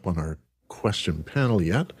hands up on our question panel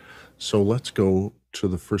yet, so let's go to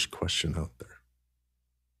the first question out there.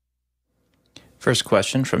 First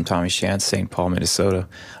question from Tommy Shantz, St. Paul, Minnesota.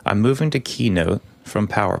 I'm moving to Keynote from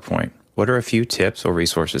PowerPoint. What are a few tips or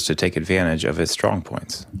resources to take advantage of its strong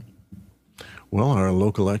points? Well, our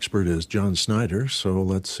local expert is John Snyder, so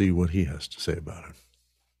let's see what he has to say about it.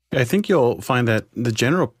 I think you'll find that the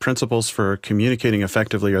general principles for communicating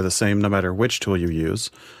effectively are the same no matter which tool you use.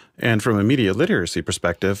 And from a media literacy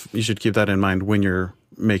perspective, you should keep that in mind when you're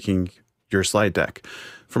making your slide deck.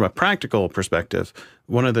 From a practical perspective,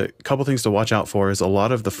 one of the couple things to watch out for is a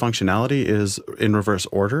lot of the functionality is in reverse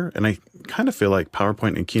order. And I kind of feel like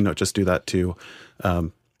PowerPoint and Keynote just do that to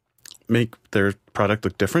make their product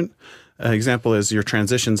look different. An example is your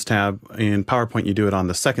transitions tab. In PowerPoint, you do it on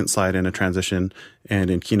the second slide in a transition,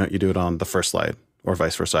 and in Keynote, you do it on the first slide, or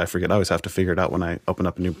vice versa. I forget. I always have to figure it out when I open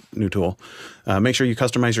up a new tool. Make sure you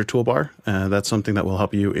customize your toolbar. That's something that will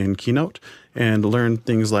help you in Keynote. And learn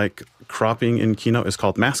things like cropping in Keynote is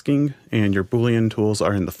called masking, and your Boolean tools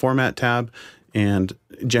are in the Format tab. And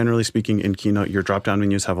generally speaking, in Keynote, your drop-down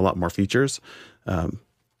menus have a lot more features. So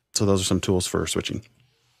those are some tools for switching.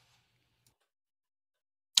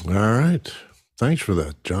 All right. Thanks for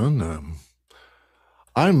that, John.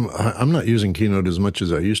 I'm not using Keynote as much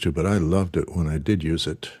as I used to, but I loved it when I did use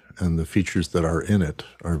it. And the features that are in it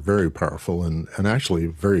are very powerful and actually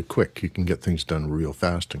very quick. You can get things done real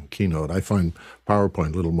fast in Keynote. I find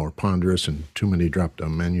PowerPoint a little more ponderous and too many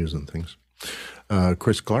drop-down menus and things.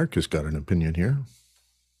 Chris Clark has got an opinion here.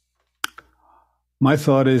 My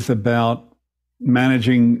thought is about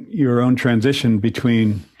managing your own transition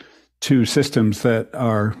between two systems that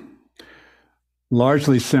are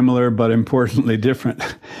largely similar but importantly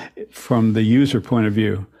different from the user point of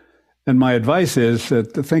view. And my advice is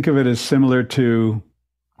that to think of it as similar to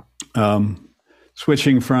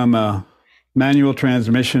switching from a manual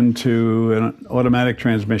transmission to an automatic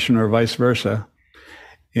transmission, or vice versa,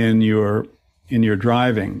 in your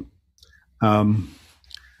driving. The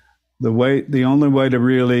only way to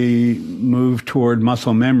really move toward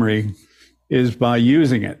muscle memory is by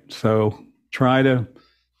using it. So try to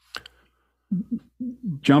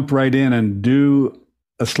jump right in and do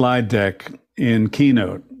a slide deck in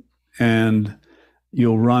Keynote, and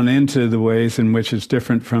you'll run into the ways in which it's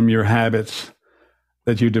different from your habits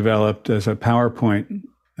that you developed as a PowerPoint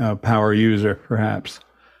power user, perhaps.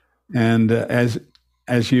 And as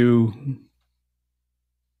you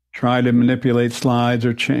try to manipulate slides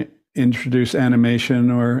or introduce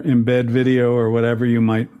animation or embed video or whatever you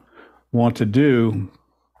might want to do,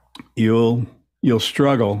 you'll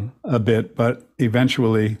struggle a bit, but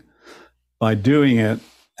eventually, by doing it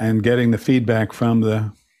and getting the feedback from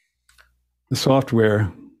the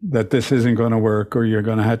software that this isn't going to work, or you're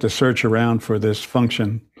going to have to search around for this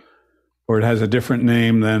function, or it has a different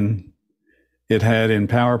name than it had in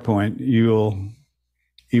PowerPoint, you'll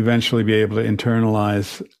eventually be able to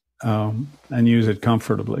internalize and use it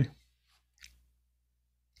comfortably.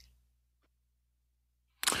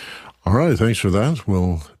 All right, thanks for that.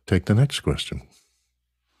 We'll take the next question.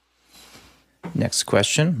 Next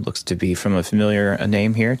question looks to be from a familiar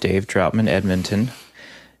name here, Dave Troutman, Edmonton.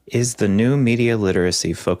 Is the new media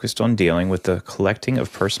literacy focused on dealing with the collecting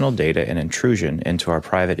of personal data and intrusion into our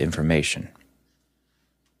private information?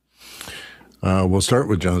 We'll start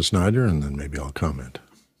with John Snyder, and then maybe I'll comment.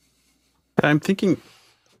 I'm thinking,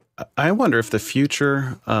 I wonder if the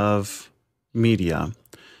future of media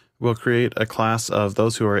will create a class of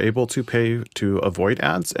those who are able to pay to avoid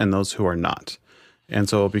ads and those who are not. And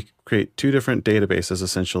so it'll create two different databases,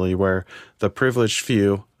 essentially, where the privileged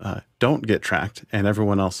few don't get tracked and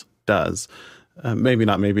everyone else does. Maybe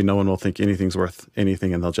not, maybe no one will think anything's worth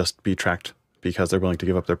anything, and they'll just be tracked because they're willing to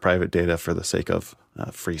give up their private data for the sake of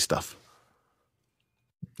free stuff.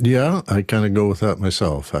 Yeah, I kind of go with that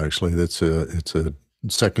myself, actually. It's a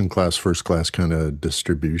second class, first class kind of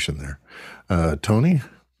distribution there. Tony?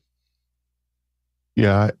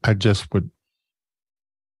 Yeah, I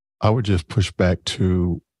would just push back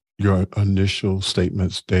to your initial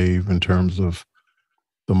statements, Dave, in terms of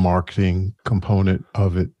the marketing component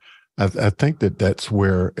of it. I think that's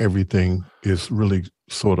where everything is really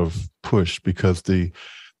sort of pushed, because the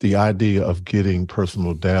idea of getting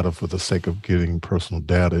personal data for the sake of getting personal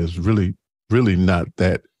data is really, really not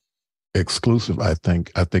that exclusive, I think.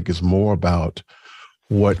 I think it's more about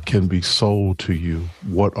what can be sold to you.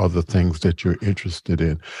 What are the things that you're interested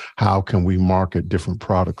in? How can we market different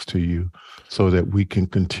products to you so that we can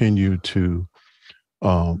continue to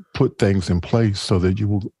put things in place so that you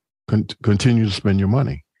will continue to spend your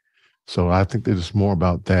money? So I think that it's more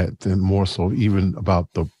about that than more so even about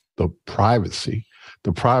the privacy.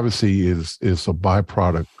 The privacy is a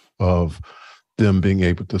byproduct of them being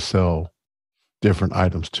able to sell different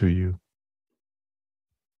items to you.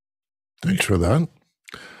 Thanks for that.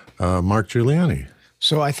 Mark Giuliani.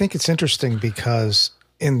 So I think it's interesting because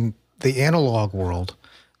in the analog world,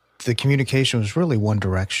 the communication was really one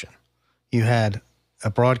direction. You had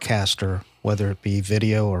a broadcaster, whether it be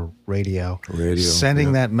video or radio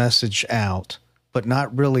sending that message out, but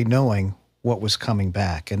not really knowing what was coming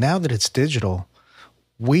back. And now that it's digital,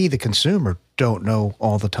 we, the consumer, don't know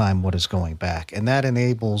all the time what is going back. And that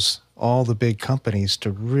enables all the big companies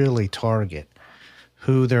to really target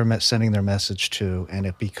who they're sending their message to, and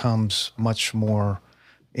it becomes much more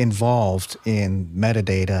involved in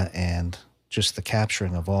metadata and just the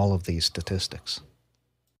capturing of all of these statistics.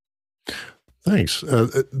 Thanks.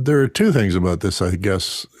 There are two things about this, I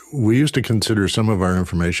guess. We used to consider some of our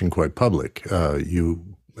information quite public. You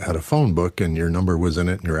had a phone book and your number was in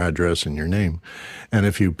it, and your address and your name. And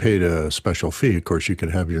if you paid a special fee, of course, you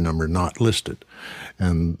could have your number not listed.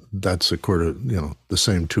 And that's the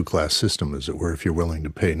same two-class system, as it were, if you're willing to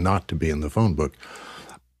pay not to be in the phone book.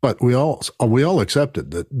 But we all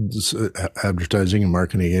accepted that advertising and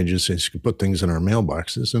marketing agencies could put things in our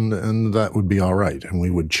mailboxes, and that would be all right, and we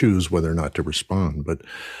would choose whether or not to respond. But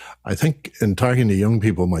I think in talking to young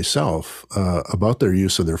people myself about their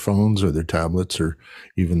use of their phones or their tablets or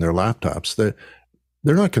even their laptops,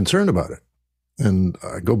 they're not concerned about it. And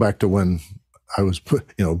I go back to when I was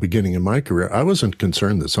beginning in my career, I wasn't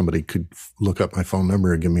concerned that somebody could look up my phone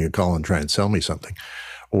number and give me a call and try and sell me something,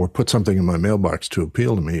 or put something in my mailbox to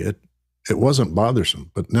appeal to me. It wasn't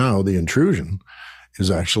bothersome. But now the intrusion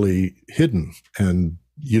is actually hidden, and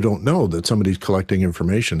you don't know that somebody's collecting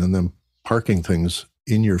information and then parking things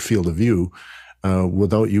in your field of view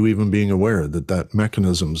without you even being aware that that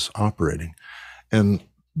mechanism's operating. And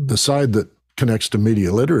the side that connects to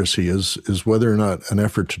media literacy is whether or not an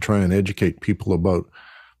effort to try and educate people about,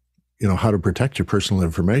 how to protect your personal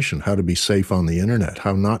information, how to be safe on the internet,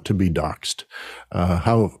 how not to be doxxed,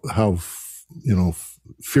 how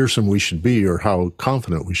fearsome we should be or how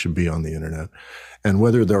confident we should be on the internet, and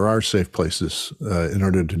whether there are safe places in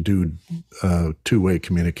order to do two-way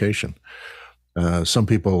communication. Some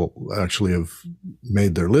people actually have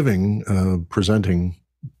made their living presenting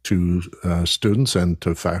to students and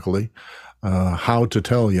to faculty how to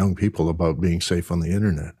tell young people about being safe on the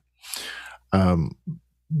internet.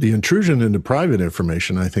 The intrusion into private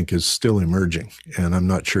information, I think, is still emerging, and I'm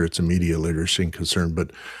not sure it's a media literacy concern,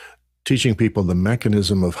 but teaching people the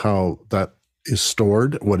mechanism of how that is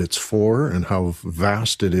stored, what it's for, and how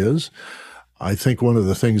vast it is. I think one of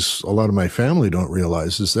the things a lot of my family don't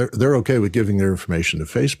realize is they're okay with giving their information to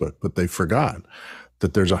Facebook, but they forgot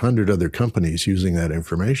that there's 100 other companies using that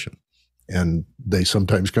information. And they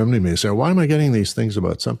sometimes come to me and say, why am I getting these things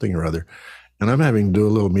about something or other? And I'm having to do a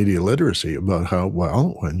little media literacy about how,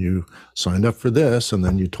 well, when you signed up for this and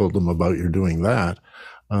then you told them about you're doing that,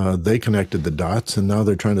 they connected the dots, and now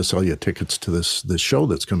they're trying to sell you tickets to this show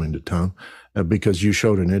that's coming to town because you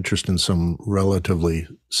showed an interest in some relatively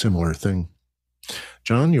similar thing.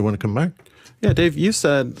 John, you want to come back? Yeah, Dave, you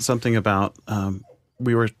said something about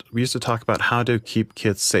we used to talk about how to keep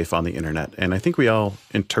kids safe on the internet. And I think we all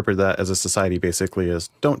interpret that as a society basically as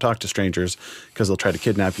don't talk to strangers because they'll try to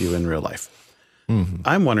kidnap you in real life. Mm-hmm.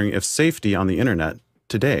 I'm wondering if safety on the internet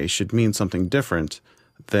today should mean something different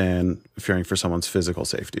than fearing for someone's physical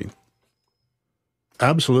safety.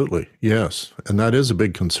 Absolutely, yes. And that is a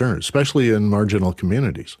big concern, especially in marginal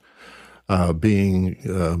communities, being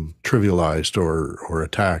trivialized or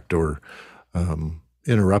attacked or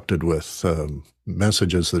interrupted with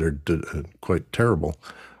messages that are quite terrible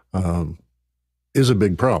is a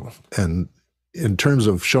big problem. And in terms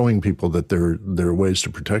of showing people that there are ways to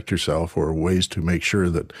protect yourself or ways to make sure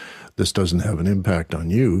that this doesn't have an impact on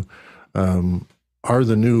you, are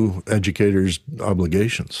the new educators'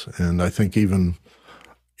 obligations. And I think even,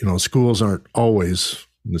 schools aren't always,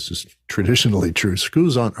 this is traditionally true,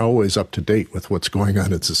 schools aren't always up to date with what's going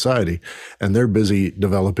on in society. And they're busy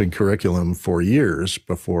developing curriculum for years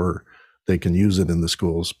before they can use it in the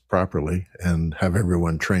schools properly and have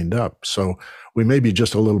everyone trained up. So we may be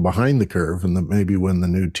just a little behind the curve, and that maybe when the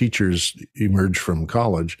new teachers emerge from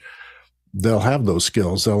college, they'll have those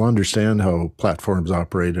skills. They'll understand how platforms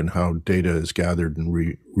operate and how data is gathered and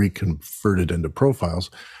reconverted into profiles.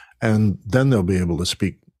 And then they'll be able to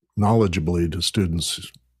speak knowledgeably to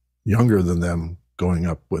students younger than them going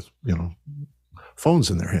up with,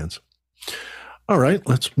 phones in their hands. All right,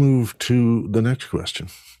 let's move to the next question.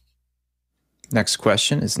 Next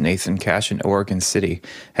question is Nathan Cash in Oregon City.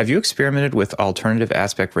 Have you experimented with alternative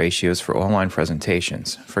aspect ratios for online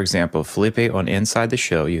presentations? For example, Felipe on Inside the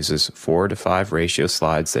Show uses 4:5 ratio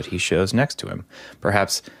slides that he shows next to him.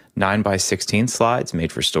 Perhaps 9:16 slides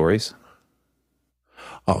made for stories?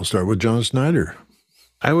 I'll start with John Snyder.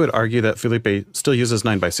 I would argue that Felipe still uses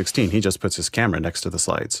 9:16. He just puts his camera next to the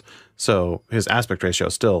slides. So his aspect ratio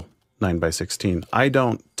is still 9:16. I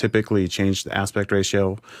don't typically change the aspect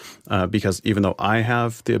ratio because even though I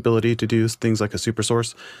have the ability to do things like a super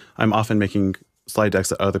source, I'm often making slide decks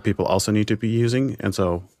that other people also need to be using. And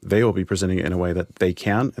so they will be presenting it in a way that they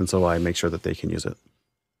can. And so I make sure that they can use it.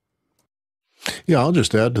 Yeah, I'll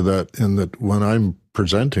just add to that in that when I'm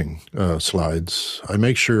presenting slides, I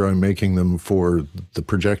make sure I'm making them for the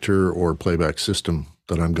projector or playback system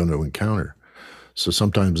that I'm going to encounter. So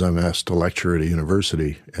sometimes I'm asked to lecture at a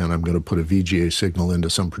university and I'm going to put a VGA signal into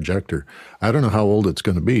some projector. I don't know how old it's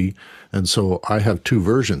going to be. And so I have two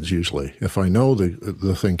versions usually. If I know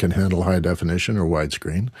the thing can handle high definition or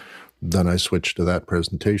widescreen, then I switch to that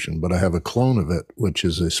presentation. But I have a clone of it, which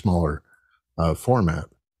is a smaller format.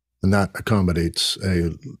 And that accommodates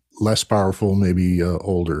a less powerful, maybe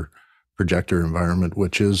older projector environment,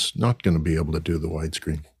 which is not going to be able to do the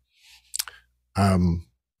widescreen.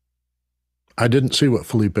 I didn't see what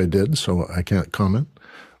Felipe did, so I can't comment.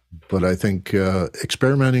 But I think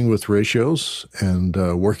experimenting with ratios and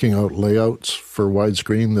working out layouts for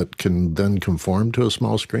widescreen that can then conform to a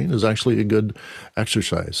small screen is actually a good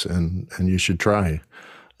exercise. And you should try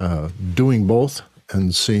doing both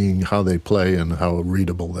and seeing how they play and how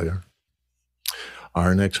readable they are.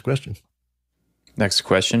 Our next question. Next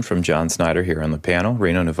question from John Snyder here on the panel,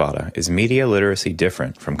 Reno, Nevada. Is media literacy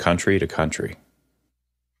different from country to country?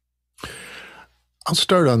 I'll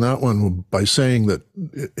start on that one by saying that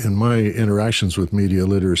in my interactions with media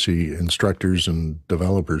literacy instructors and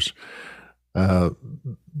developers,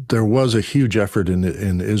 there was a huge effort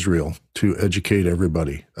in Israel to educate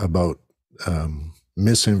everybody about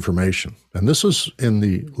misinformation. And this was in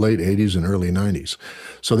the late 80s and early 90s.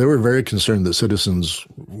 So they were very concerned that citizens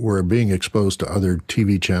were being exposed to other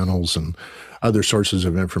TV channels and other sources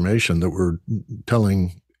of information that were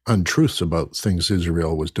telling untruths about things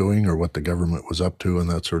Israel was doing or what the government was up to and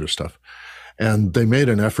that sort of stuff. And they made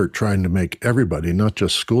an effort trying to make everybody, not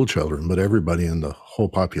just school children, but everybody in the whole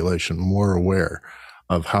population more aware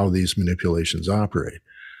of how these manipulations operate.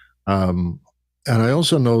 And I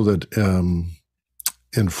also know that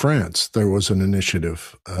in France, there was an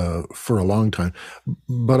initiative for a long time,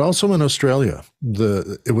 but also in Australia.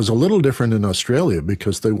 It was a little different in Australia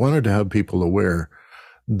because they wanted to have people aware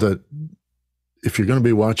that if you're going to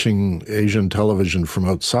be watching Asian television from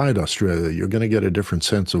outside Australia, you're going to get a different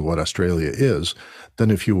sense of what Australia is than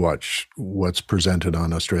if you watch what's presented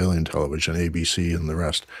on Australian television, ABC and the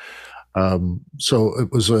rest. So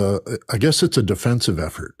it was I guess it's a defensive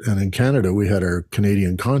effort. And in Canada, we had our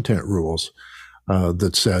Canadian content rules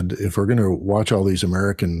that said if we're going to watch all these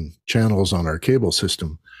American channels on our cable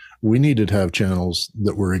system, we needed to have channels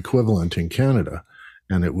that were equivalent in Canada.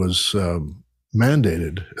 And it was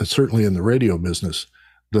mandated, certainly in the radio business,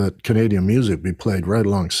 that Canadian music be played right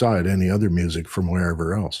alongside any other music from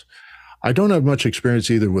wherever else. I don't have much experience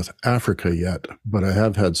either with Africa yet, but I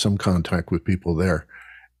have had some contact with people there.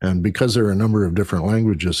 And because there are a number of different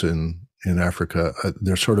languages in Africa,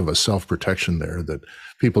 there's sort of a self-protection there that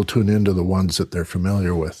people tune into the ones that they're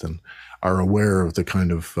familiar with and are aware of the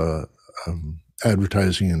kind of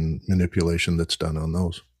advertising and manipulation that's done on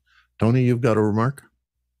those. Tony, you've got a remark?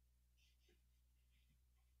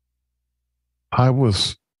 I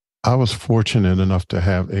was fortunate enough to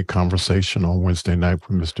have a conversation on Wednesday night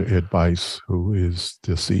with Mr. Ed Bice, who is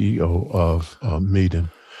the CEO of Meeden.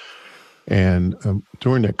 And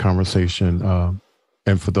during that conversation,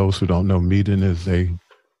 and for those who don't know, Meeden is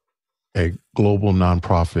a global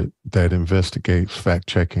nonprofit that investigates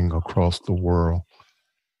fact-checking across the world,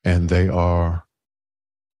 and they are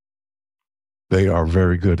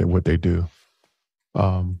very good at what they do.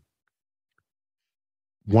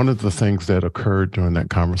 One of the things that occurred during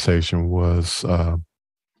that conversation was a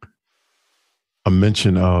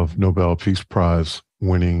mention of Nobel Peace Prize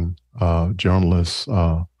winning journalist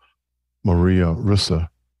Maria Ressa.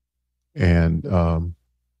 And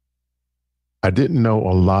I didn't know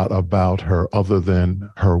a lot about her other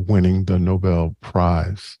than her winning the Nobel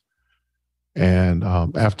Prize. And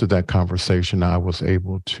after that conversation, I was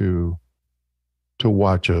able to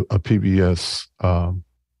watch a PBS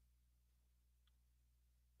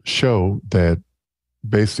show that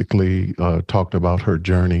basically talked about her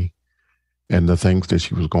journey and the things that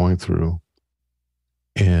she was going through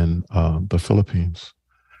in the Philippines.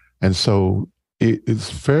 And so it's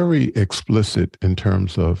very explicit in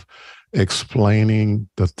terms of explaining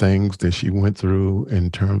the things that she went through in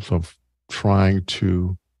terms of trying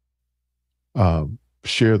to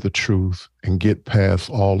share the truth and get past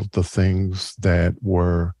all of the things that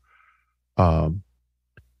were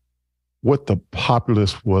what the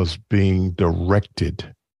populace was being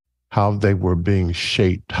directed, how they were being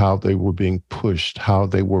shaped, how they were being pushed, how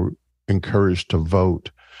they were encouraged to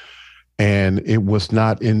vote. And it was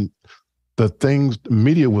not in the things,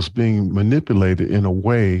 media was being manipulated in a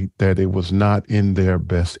way that it was not in their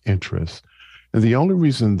best interest. And the only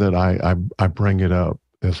reason that I bring it up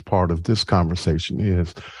as part of this conversation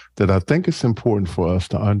is that I think it's important for us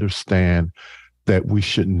to understand that we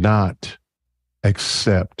should not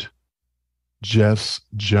accept just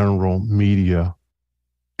general media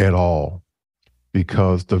at all,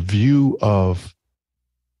 because the view of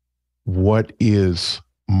what is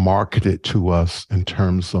marketed to us in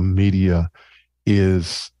terms of media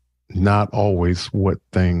is not always what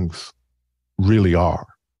things really are.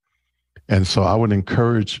 And so I would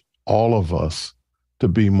encourage all of us to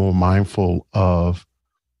be more mindful of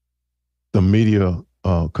the media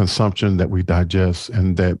consumption that we digest,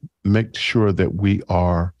 and that make sure that we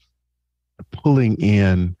are pulling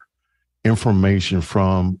in information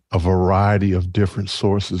from a variety of different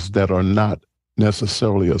sources that are not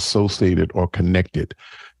necessarily associated or connected,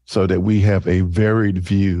 so that we have a varied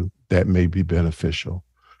view that may be beneficial.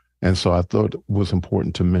 And so I thought it was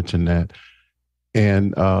important to mention that.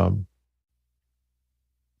 And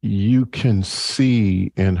you can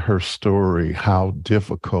see in her story how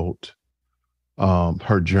difficult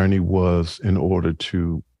her journey was in order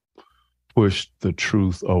to push the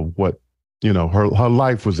truth of what, you know, her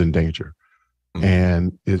life was in danger. Mm-hmm.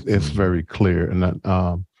 And it's very clear. And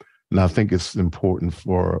I think it's important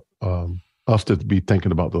for us to be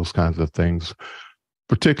thinking about those kinds of things,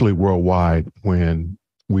 particularly worldwide, when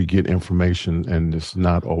we get information and it's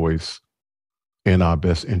not always in our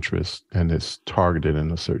best interest, and it's targeted in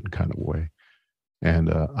a certain kind of way.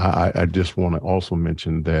 And I just want to also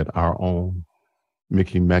mention that our own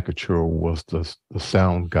Mickey Macature was the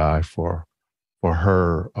sound guy for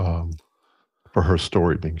her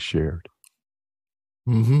story being shared.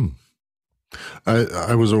 Mm-hmm.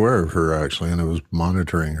 I was aware of her, actually, and I was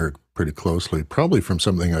monitoring her pretty closely, probably from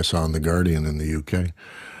something I saw in The Guardian in the UK.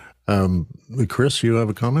 Chris, you have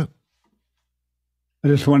a comment? I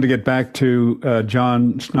just wanted to get back to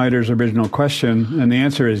John Snyder's original question, and the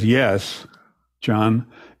answer is yes, John.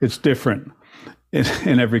 It's different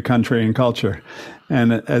in every country and culture.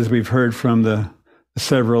 And as we've heard from the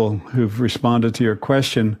several who've responded to your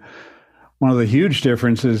question, one of the huge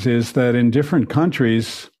differences is that in different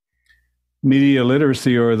countries, media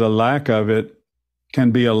literacy, or the lack of it, can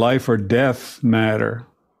be a life or death matter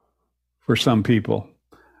for some people.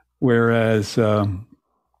 Whereas I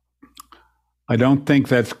don't think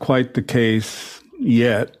that's quite the case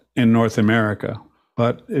yet in North America,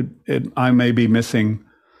 but I may be missing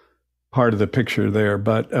part of the picture there.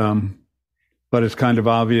 But it's kind of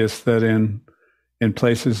obvious that in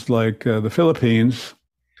places like the Philippines,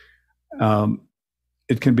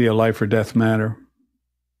 it can be a life or death matter.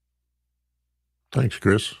 Thanks,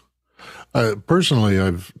 Chris. Personally,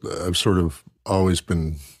 I've sort of always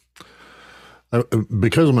been,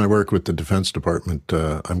 because of my work with the Defense Department,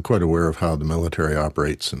 I'm quite aware of how the military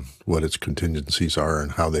operates and what its contingencies are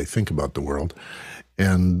and how they think about the world.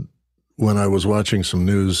 And when I was watching some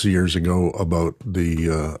news years ago about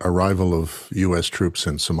the arrival of U.S. troops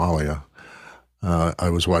in Somalia, I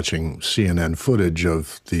was watching CNN footage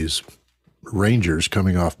of these rangers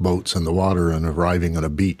coming off boats in the water and arriving at a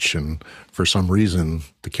beach, and for some reason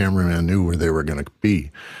the cameraman knew where they were going to be.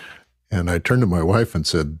 And I turned to my wife and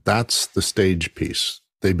said, that's the stage piece.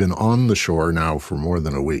 They've been on the shore now for more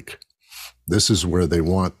than a week. This is where they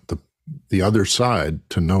want the other side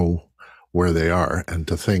to know where they are and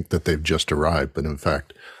to think that they've just arrived. But in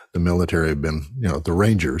fact, the military have been, the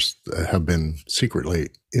Rangers have been secretly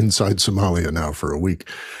inside Somalia now for a week.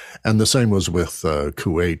 And the same was with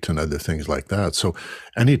Kuwait and other things like that. So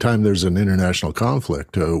anytime there's an international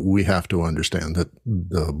conflict, we have to understand that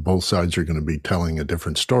both sides are going to be telling a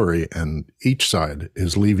different story, and each side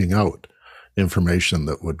is leaving out information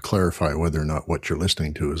that would clarify whether or not what you're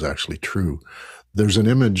listening to is actually true. There's an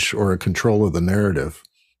image or a control of the narrative,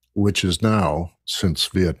 which is now, since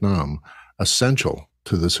Vietnam, essential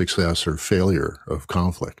to the success or failure of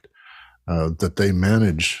conflict. That they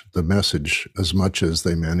manage the message as much as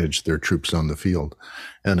they manage their troops on the field.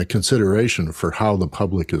 And a consideration for how the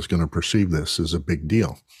public is going to perceive this is a big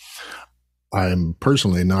deal. I'm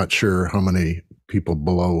personally not sure how many people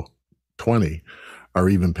below 20 are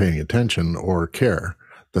even paying attention or care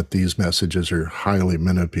that these messages are highly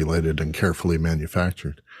manipulated and carefully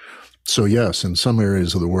manufactured. So yes, in some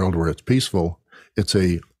areas of the world where it's peaceful, it's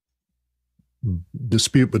a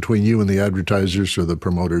dispute between you and the advertisers or the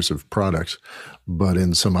promoters of products. But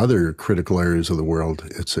in some other critical areas of the world,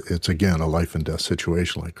 it's again a life and death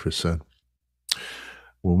situation, like Chris said.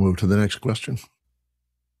 We'll move to the next question.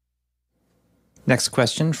 Next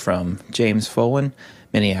question from James Folan,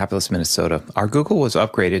 Minneapolis, Minnesota. Our Google was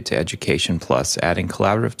upgraded to Education Plus, adding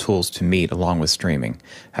collaborative tools to Meet along with streaming.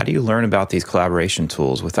 How do you learn about these collaboration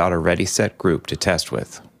tools without a ready-set group to test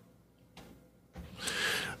with?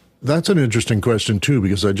 That's an interesting question, too,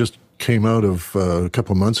 because I just came out of, a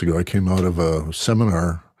couple of months ago, I came out of a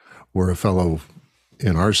seminar where a fellow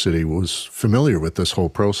in our city was familiar with this whole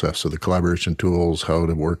process of the collaboration tools, how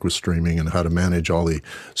to work with streaming, and how to manage all the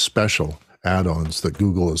special add-ons that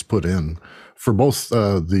Google has put in for both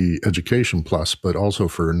the Education Plus, but also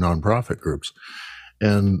for nonprofit groups.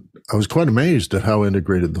 And I was quite amazed at how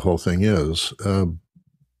integrated the whole thing is.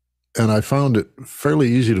 And I found it fairly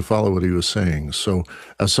easy to follow what he was saying. So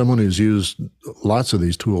as someone who's used lots of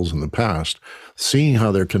these tools in the past, seeing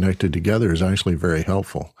how they're connected together is actually very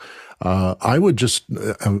helpful. I would just,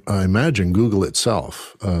 I imagine Google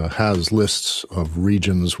itself has lists of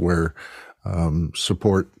regions where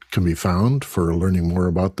support can be found for learning more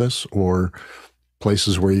about this, or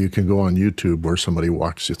places where you can go on YouTube where somebody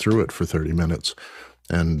walks you through it for 30 minutes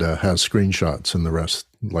and has screenshots and the rest,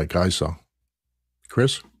 like I saw.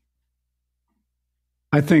 Chris?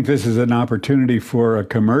 I think this is an opportunity for a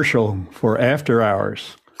commercial for after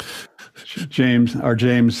hours. James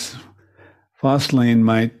Fosline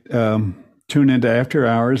might tune into after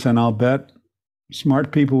hours, and I'll bet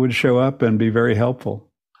smart people would show up and be very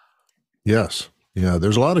helpful. Yes. Yeah,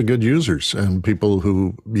 there's a lot of good users and people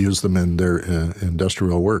who use them in their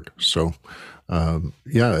industrial work. So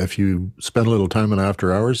If you spend a little time in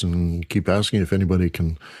after hours and keep asking if anybody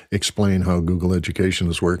can explain how Google Education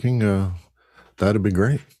is working, that'd be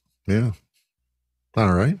great. Yeah.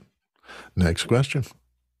 All right. Next question.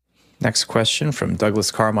 Next question from Douglas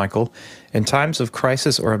Carmichael. In times of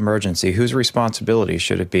crisis or emergency, whose responsibility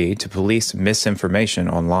should it be to police misinformation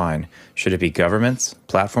online? Should it be governments,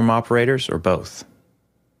 platform operators, or both?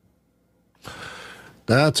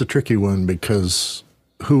 That's a tricky one because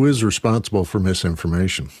who is responsible for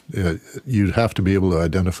misinformation? You'd have to be able to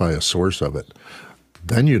identify a source of it.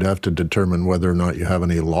 Then you'd have to determine whether or not you have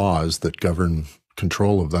any laws that govern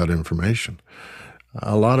control of that information.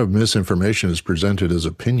 A lot of misinformation is presented as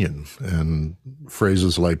opinion, and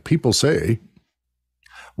phrases like people say,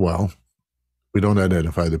 well, we don't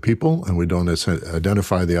identify the people and we don't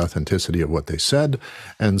identify the authenticity of what they said,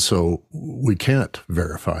 and so we can't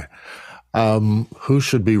verify. Who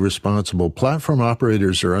should be responsible? Platform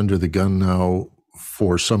operators are under the gun now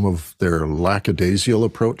for some of their lackadaisical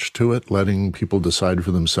approach to it, letting people decide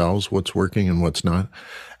for themselves what's working and what's not,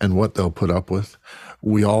 and what they'll put up with.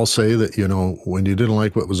 We all say that, when you didn't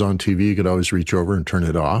like what was on TV, you could always reach over and turn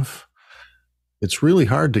it off. It's really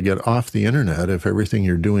hard to get off the internet if everything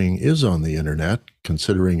you're doing is on the internet,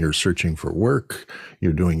 considering you're searching for work,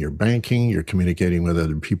 you're doing your banking, you're communicating with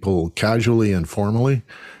other people casually and formally.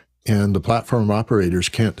 And the platform operators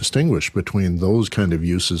can't distinguish between those kind of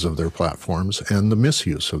uses of their platforms and the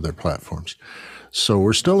misuse of their platforms. So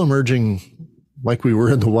we're still emerging like we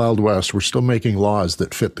were in the Wild West. We're still making laws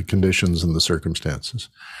that fit the conditions and the circumstances.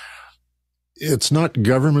 It's not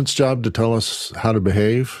government's job to tell us how to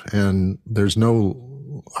behave, and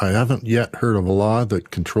I haven't yet heard of a law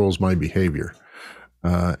that controls my behavior.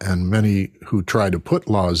 And many who try to put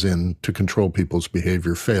laws in to control people's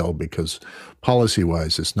behavior fail because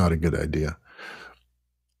policy-wise, it's not a good idea.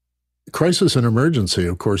 Crisis and emergency,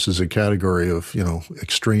 of course, is a category of,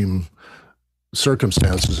 extreme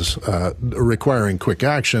circumstances requiring quick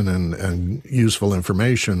action and useful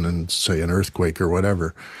information, and say an earthquake or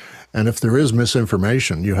whatever. And if there is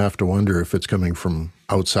misinformation, you have to wonder if it's coming from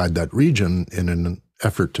outside that region in an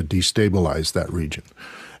effort to destabilize that region.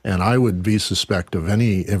 And I would be suspect of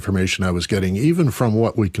any information I was getting, even from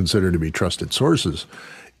what we consider to be trusted sources,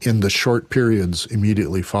 in the short periods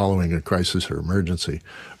immediately following a crisis or emergency.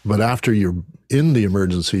 But after you're in the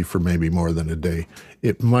emergency for maybe more than a day,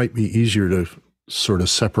 it might be easier to sort of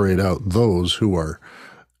separate out those who are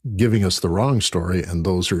giving us the wrong story and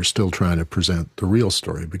those who are still trying to present the real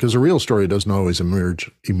story. Because a real story doesn't always emerge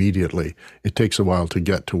immediately. It takes a while to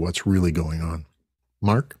get to what's really going on.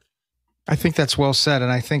 Mark? I think that's well said.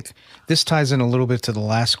 And I think this ties in a little bit to the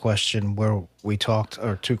last question where we talked,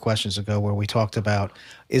 or 2 questions ago, where we talked about,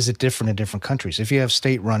 is it different in different countries? If you have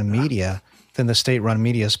state-run media, then the state-run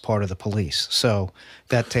media is part of the police. So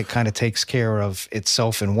that kind of takes care of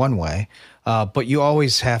itself in one way. But you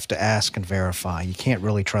always have to ask and verify. You can't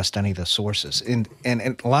really trust any of the sources. And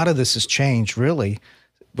a lot of this has changed, really,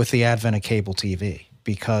 with the advent of cable TV.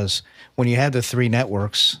 Because when you had the 3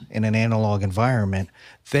 networks in an analog environment,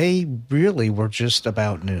 they really were just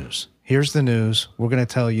about news. Here's the news. We're going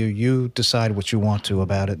to tell you. You decide what you want to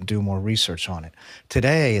about it and do more research on it.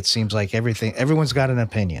 Today, it seems like everyone's got an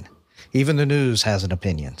opinion. Even the news has an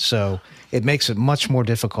opinion. So it makes it much more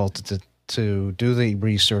difficult to do the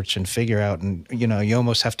research and figure out. And, you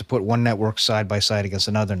almost have to put one network side by side against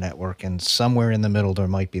another network. And somewhere in the middle, there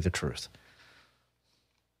might be the truth.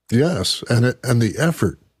 Yes, and the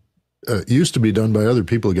effort used to be done by other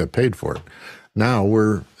people who get paid for it. Now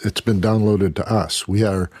it's been downloaded to us. We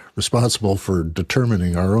are responsible for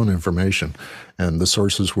determining our own information and the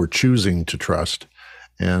sources we're choosing to trust.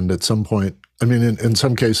 And at some point, in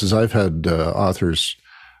some cases, I've had authors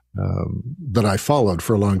that I followed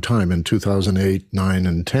for a long time in 2008, 9,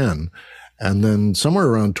 and 10. And then somewhere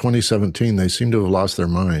around 2017, they seem to have lost their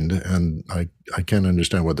mind, and I can't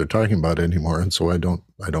understand what they're talking about anymore, and so I don't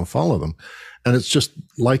follow them. And it's just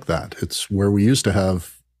like that. It's where we used to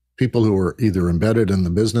have people who were either embedded in the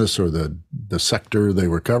business or the sector they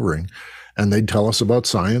were covering, and they'd tell us about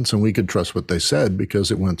science, and we could trust what they said because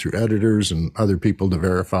it went through editors and other people to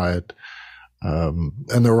verify it.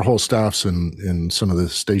 And there were whole staffs in some of the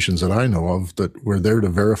stations that I know of that were there to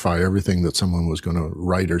verify everything that someone was going to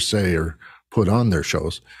write or say or put on their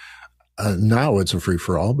shows. Now it's a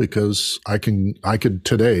free-for-all because I could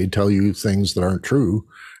today tell you things that aren't true,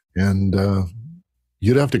 and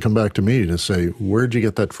you'd have to come back to me to say, where'd you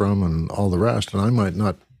get that from and all the rest, and I might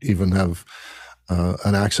not even have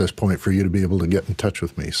an access point for you to be able to get in touch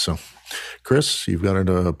with me. So, Chris, you've got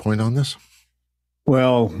a point on this?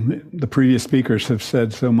 Well, the previous speakers have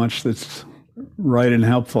said so much that's right and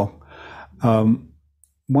helpful.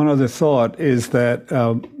 one other thought is that,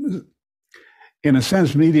 in a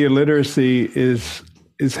sense, media literacy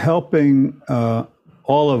is helping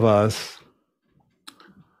all of us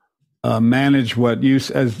manage what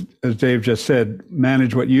used, as Dave just said,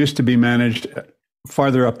 manage what used to be managed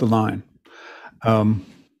farther up the line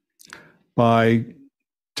by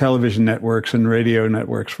television networks and radio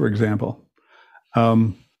networks, for example.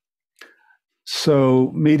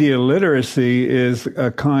 So media literacy is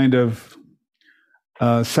a kind of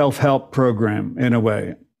self-help program in a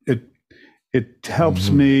way. It helps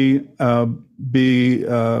me be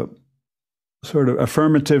sort of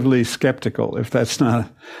affirmatively skeptical, if that's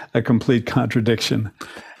not a complete contradiction,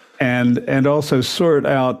 and also sort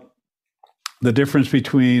out the difference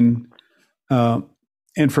between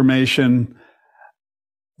information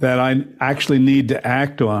that I actually need to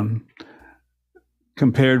act on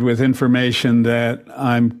compared with information that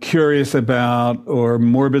I'm curious about or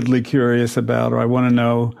morbidly curious about, or I want to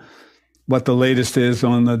know what the latest is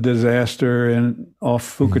on the disaster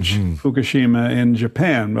off Fukushima in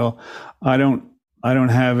Japan. Well, I don't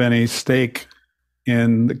have any stake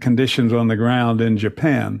in the conditions on the ground in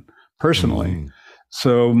Japan personally.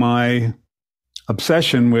 So my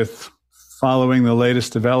obsession with following the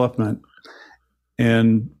latest development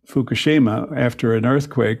in Fukushima after an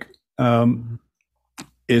earthquake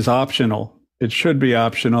is optional. It should be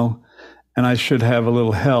optional, and I should have a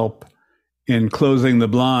little help in closing the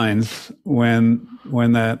blinds when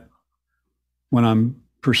I'm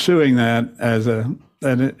pursuing that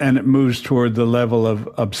and it moves toward the level of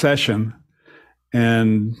obsession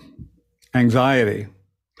and anxiety.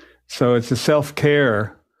 So it's a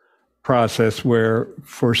self-care process where,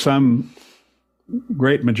 for some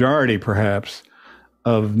great majority, perhaps,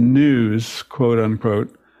 of news, quote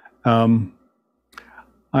unquote,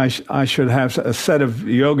 I should have a set of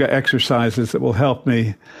yoga exercises that will help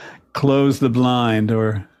me close the blind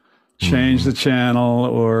or change the channel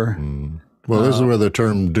or... Well, this is where the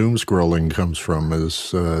term doom scrolling comes from,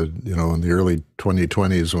 is, in the early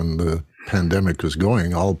 2020s when the pandemic was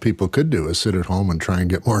going, all people could do is sit at home and try and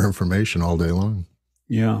get more information all day long.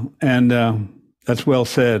 Yeah, and that's well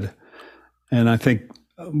said. And I think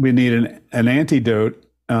we need an antidote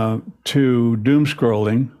to doom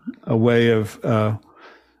scrolling, a way of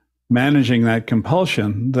managing that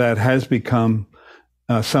compulsion that has become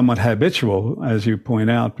somewhat habitual, as you point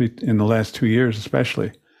out, in the last 2 years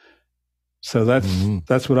especially. So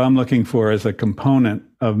that's what I'm looking for as a component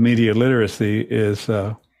of media literacy, is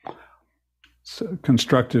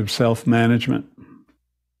constructive self-management.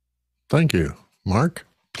 Thank you. Mark?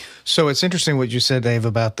 So it's interesting what you said, Dave,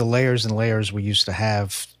 about the layers and layers we used to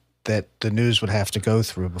have that the news would have to go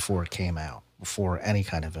through before it came out, before any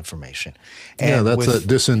kind of information. And that's a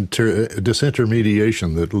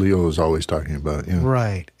disintermediation that Leo is always talking about. Yeah.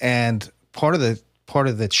 Right. And part of the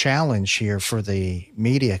challenge here for the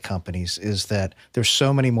media companies is that there's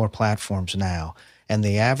so many more platforms now, and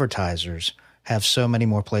the advertisers have so many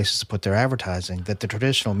more places to put their advertising, that the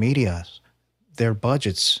traditional media, their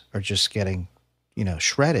budgets are just getting,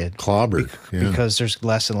 shredded. Clobbered. Because there's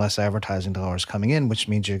less and less advertising dollars coming in, which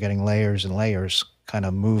means you're getting layers and layers kind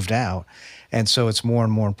of moved out. And so it's more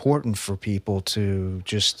and more important for people to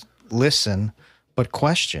just listen, but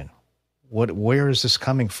question. Where is this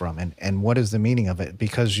coming from, and what is the meaning of it?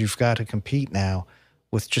 Because you've got to compete now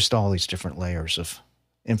with just all these different layers of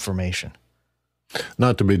information.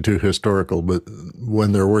 Not to be too historical, but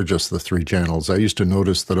when there were just the 3 channels, I used to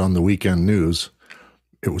notice that on the weekend news,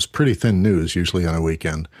 it was pretty thin news usually on a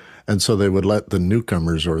weekend. And so they would let the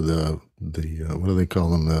newcomers, or the what do they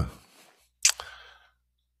call them?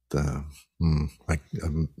 I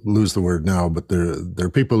lose the word now, but they're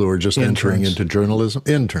people who are just entering into journalism.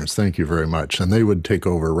 Interns, thank you very much. And they would take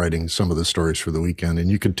over writing some of the stories for the weekend.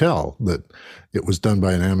 And you could tell that it was done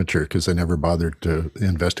by an amateur, because they never bothered to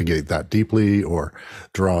investigate that deeply or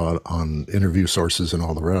draw on interview sources and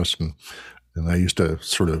all the rest. And I used to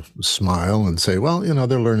sort of smile and say, well,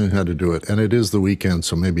 they're learning how to do it. And it is the weekend,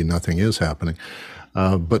 so maybe nothing is happening.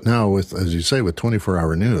 But now, with, as you say, with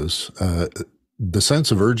 24-hour news, the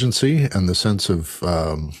sense of urgency and the sense of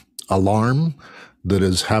alarm that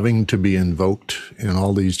is having to be invoked in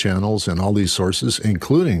all these channels and all these sources,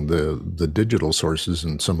 including the digital sources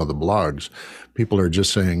and some of the blogs, people are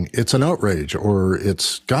just saying it's an outrage, or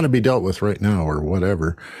it's got to be dealt with right now, or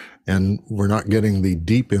whatever. And we're not getting the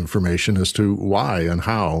deep information as to why and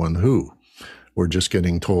how and who. We're just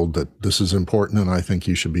getting told that this is important and I think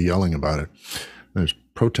you should be yelling about it. There's a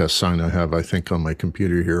protest sign I have, I think, on my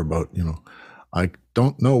computer here about, I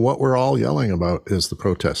don't know what we're all yelling about is the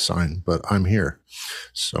protest sign, but I'm here.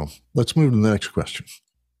 So let's move to the next question.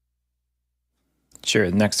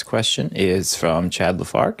 Sure. The next question is from Chad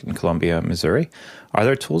Lafargue in Columbia, Missouri. Are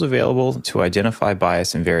there tools available to identify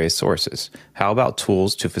bias in various sources? How about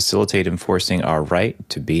tools to facilitate enforcing our right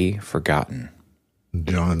to be forgotten?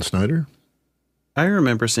 John Snyder? I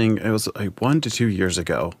remember seeing, it was like 1 to 2 years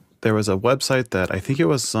ago, there was a website that I think it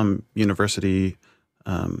was some university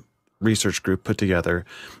research group put together,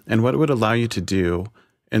 and what it would allow you to do.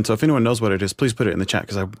 And so if anyone knows what it is, please put it in the chat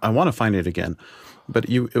because I want to find it again. But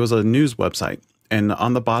it was a news website. And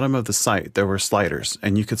on the bottom of the site, there were sliders,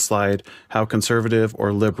 and you could slide how conservative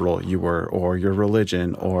or liberal you were, or your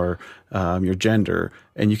religion, or your gender.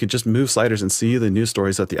 And you could just move sliders and see the news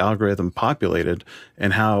stories that the algorithm populated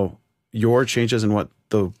and how your changes in what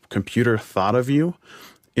the computer thought of you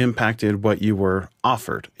impacted what you were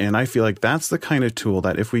offered. And I feel like that's the kind of tool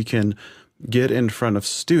that if we can get in front of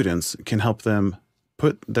students, can help them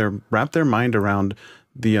wrap their mind around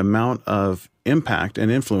the amount of impact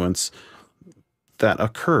and influence that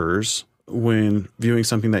occurs when viewing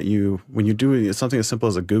something when you do something as simple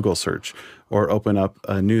as a Google search or open up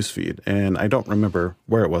a news feed. And I don't remember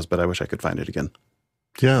where it was, but I wish I could find it again.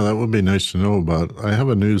 Yeah, that would be nice to know about. I have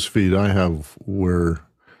a news feed where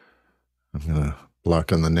I'm going to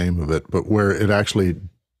block on the name of it, but where it actually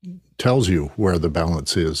tells you where the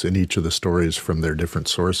balance is in each of the stories from their different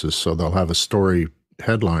sources. So they'll have a story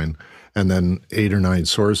headline and then 8 or 9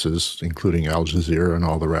 sources, including Al Jazeera and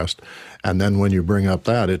all the rest. And then when you bring up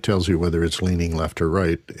that, it tells you whether it's leaning left or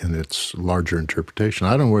right in its larger interpretation.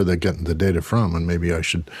 I don't know where they're getting the data from, and maybe I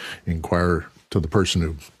should inquire to the person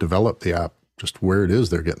who developed the app just where it is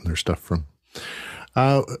they're getting their stuff from.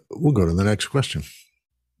 We'll go to the next question.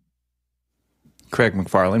 Craig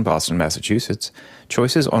McFarlane, Boston, Massachusetts.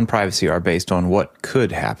 Choices on privacy are based on what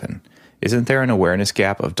could happen. Isn't there an awareness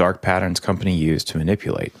gap of dark patterns company use to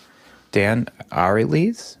manipulate? Dan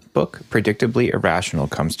Ariely's book, Predictably Irrational,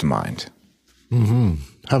 comes to mind. Mm-hmm.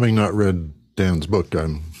 Having not read Dan's book,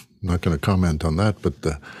 I'm not going to comment on that, but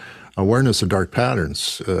the awareness of dark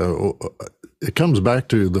patterns, it comes back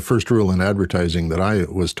to the first rule in advertising that I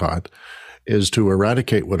was taught, is to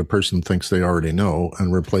eradicate what a person thinks they already know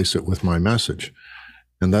and replace it with my message.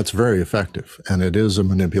 And that's very effective. And it is a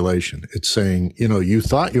manipulation. It's saying, you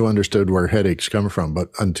thought you understood where headaches come from, but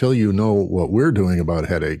until you know what we're doing about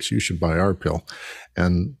headaches, you should buy our pill.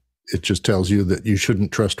 And it just tells you that you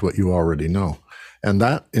shouldn't trust what you already know. And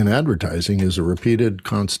that in advertising is a repeated,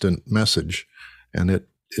 constant message. And it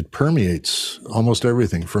permeates almost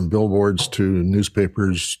everything from billboards to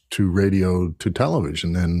newspapers to radio to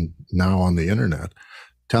television and now on the internet,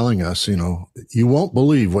 telling us, you won't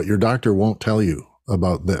believe what your doctor won't tell you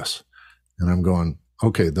about this. And I'm going,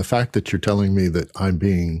 okay, the fact that you're telling me that I'm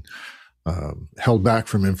being held back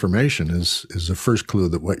from information is the first clue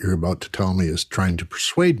that what you're about to tell me is trying to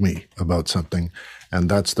persuade me about something. And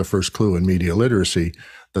that's the first clue in media literacy,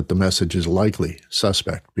 that the message is likely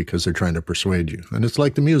suspect because they're trying to persuade you. And it's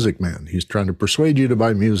like the Music Man. He's trying to persuade you to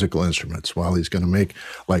buy musical instruments while he's going to make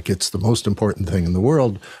like it's the most important thing in the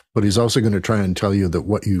world, but he's also going to try and tell you that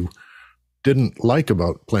what you didn't like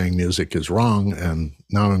about playing music is wrong, and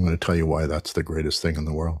now I'm going to tell you why that's the greatest thing in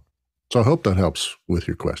the world. So I hope that helps with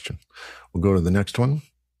your question. We'll go to the next one.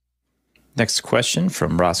 Next question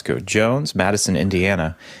from Roscoe Jones, Madison,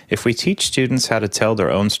 Indiana. If we teach students how to tell their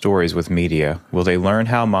own stories with media, will they learn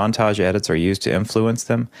how montage edits are used to influence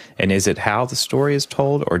them? And is it how the story is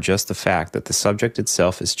told, or just the fact that the subject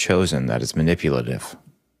itself is chosen that is manipulative?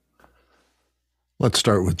 Let's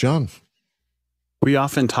start with John. We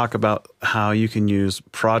often talk about how you can use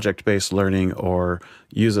project-based learning or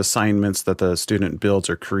use assignments that the student builds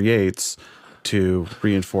or creates to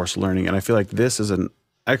reinforce learning. And I feel like this is an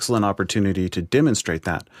excellent opportunity to demonstrate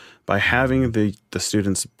that. By having the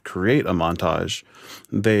students create a montage,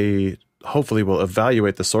 they hopefully will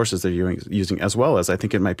evaluate the sources they're using, as well as I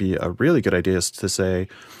think it might be a really good idea to say,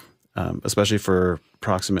 especially for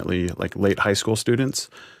approximately like late high school students,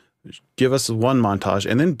 give us one montage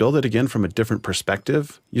and then build it again from a different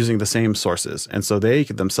perspective using the same sources. And so they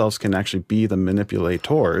themselves can actually be the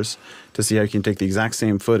manipulators to see how you can take the exact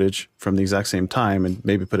same footage from the exact same time and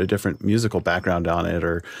maybe put a different musical background on it,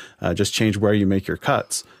 or just change where you make your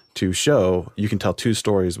cuts to show you can tell 2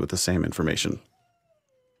 stories with the same information.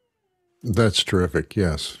 That's terrific.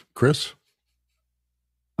 Yes. Chris?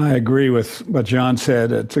 I agree with what John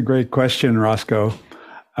said. It's a great question, Roscoe.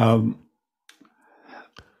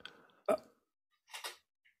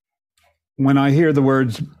 When I hear the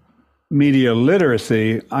words media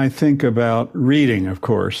literacy, I think about reading, of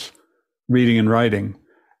course, reading and writing.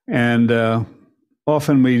 And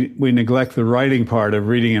often we neglect the writing part of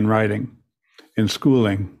reading and writing in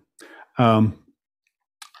schooling.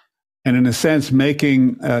 And in a sense,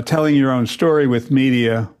 telling your own story with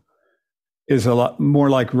media is a lot more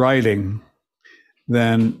like writing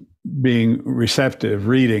than being receptive,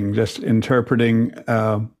 reading, just interpreting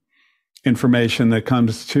information that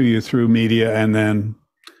comes to you through media and then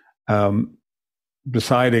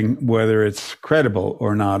deciding whether it's credible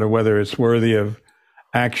or not, or whether it's worthy of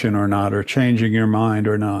action or not, or changing your mind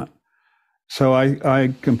or not. So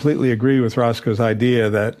I completely agree with Roscoe's idea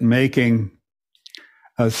that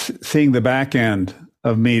seeing the back end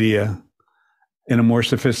of media in a more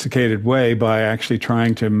sophisticated way by actually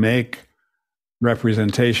trying to make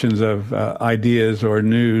representations of ideas or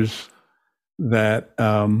news that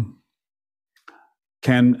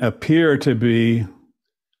can appear to be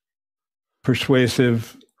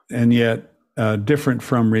persuasive and yet different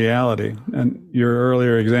from reality. And your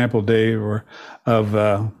earlier example, Dave,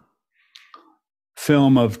 of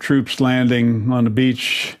film of troops landing on the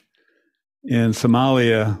beach in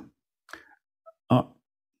Somalia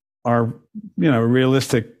are,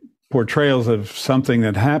 realistic portrayals of something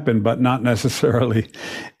that happened, but not necessarily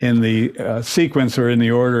in the sequence or in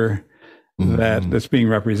the order that's being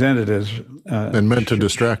represented as. And meant to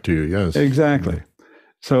distract you, yes. Exactly.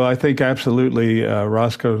 So I think absolutely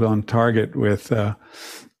Roscoe's on target with a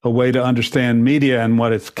way to understand media and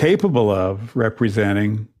what it's capable of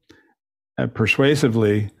representing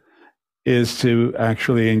persuasively is to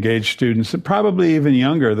actually engage students, probably even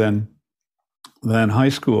younger than high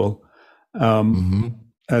school,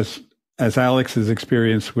 as Alex's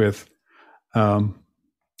experience with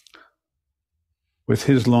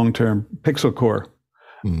his long-term Pixel Core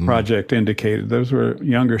project indicated. Those were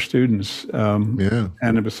younger students,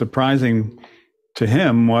 and it was surprising to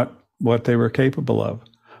him what they were capable of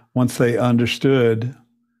once they understood,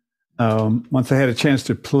 once they had a chance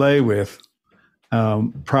to play with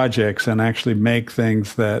projects and actually make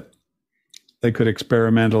things that they could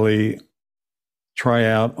experimentally try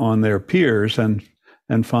out on their peers and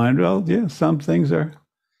find, well, yeah, some things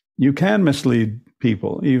you can mislead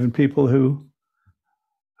people, even people who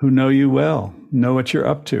know you well, know what you're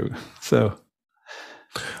up to. So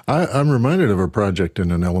I'm reminded of a project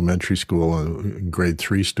in an elementary school. Grade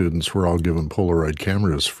 3 students were all given Polaroid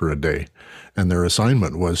cameras for a day, and their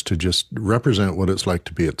assignment was to just represent what it's like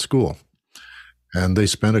to be at school. And they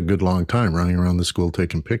spent a good long time running around the school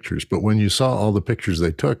taking pictures. But when you saw all the pictures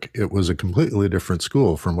they took, it was a completely different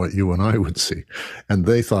school from what you and I would see. And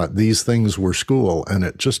they thought these things were school, and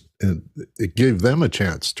it gave them a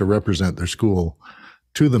chance to represent their school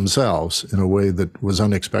to themselves in a way that was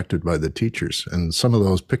unexpected by the teachers. And some of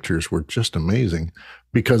those pictures were just amazing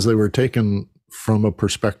because they were taken from a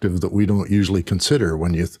perspective that we don't usually consider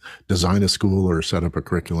when you design a school or set up a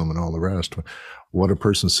curriculum and all the rest. What a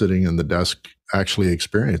person sitting in the desk actually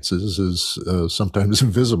experiences is sometimes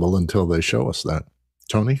invisible until they show us that.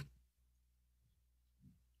 Tony?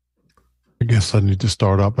 I guess I need to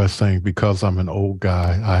start out by saying, because I'm an old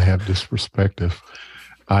guy, I have this perspective.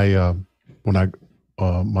 My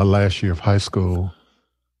last year of high school,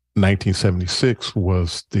 1976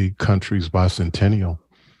 was the country's bicentennial.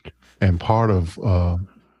 And part of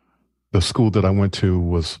the school that I went to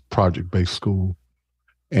was project-based school.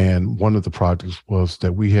 And one of the projects was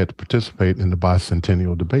that we had to participate in the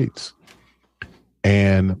bicentennial debates.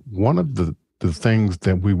 And one of the things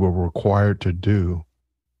that we were required to do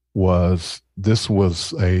was, this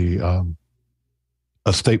was a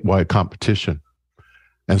statewide competition.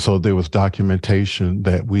 And so there was documentation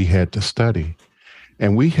that we had to study.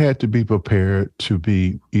 And we had to be prepared to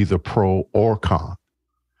be either pro or con.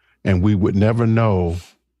 And we would never know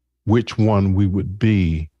which one we would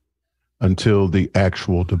be until the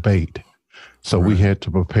actual debate. So we had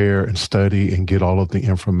to prepare and study and get all of the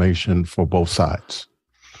information for both sides.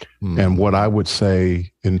 And what I would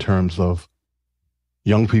say in terms of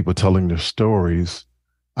young people telling their stories,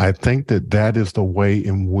 I think that is the way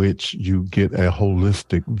in which you get a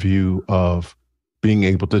holistic view of being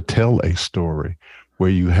able to tell a story,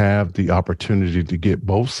 where you have the opportunity to get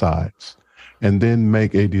both sides and then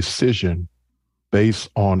make a decision based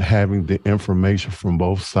on having the information from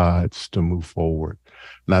both sides to move forward.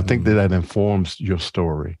 And I think that informs your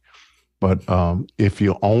story. But if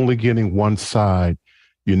you're only getting one side,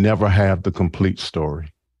 you never have the complete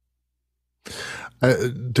story.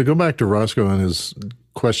 To go back to Roscoe and his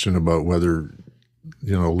question about whether,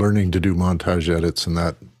 learning to do montage edits and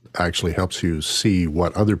that actually helps you see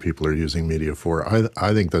what other people are using media for,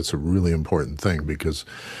 I think that's a really important thing, because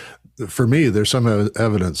for me, there's some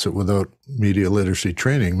evidence that without media literacy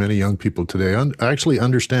training, many young people today actually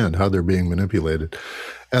understand how they're being manipulated.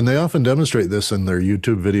 And they often demonstrate this in their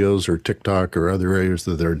YouTube videos or TikTok or other areas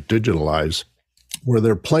that they're digitalized. where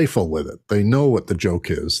they're playful with it. They know what the joke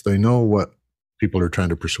is. They know what people are trying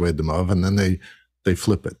to persuade them of, and then they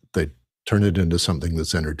flip it. They turn it into something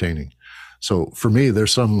that's entertaining. So for me,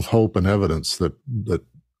 there's some hope and evidence that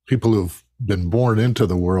people who've been born into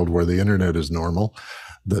the world where the internet is normal,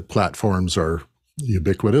 that platforms are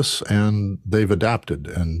ubiquitous, and they've adapted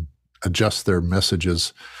and adjust their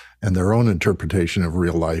messages and their own interpretation of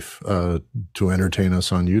real life to entertain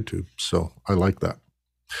us on YouTube. So I like that.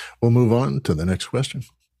 We'll move on to the next question.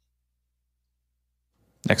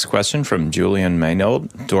 Next question from Julian Maynold,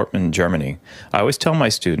 Dortmund, Germany. I always tell my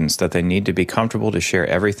students that they need to be comfortable to share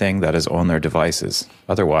everything that is on their devices.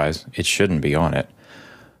 Otherwise, it shouldn't be on it.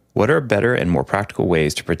 What are better and more practical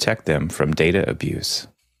ways to protect them from data abuse?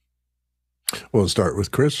 We'll start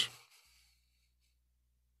with Chris.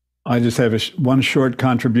 I just have one short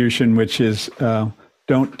contribution, which is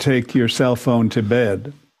don't take your cell phone to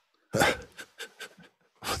bed.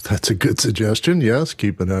 That's a good suggestion. Yes,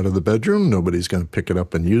 keep it out of the bedroom. Nobody's going to pick it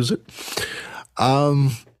up and use it.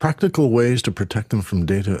 Practical ways to protect them from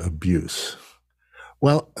data abuse.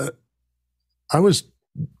 Well, I was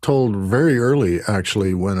told very early,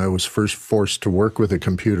 actually, when I was first forced to work with a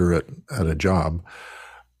computer at a job,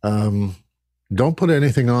 don't put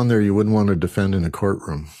anything on there you wouldn't want to defend in a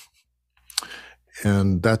courtroom.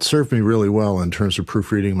 And that served me really well in terms of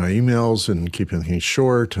proofreading my emails and keeping things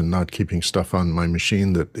short and not keeping stuff on my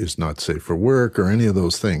machine that is not safe for work or any of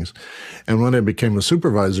those things. And when I became a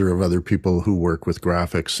supervisor of other people who work with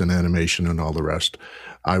graphics and animation and all the rest,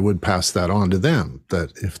 I would pass that on to them,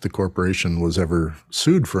 that if the corporation was ever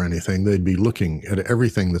sued for anything, they'd be looking at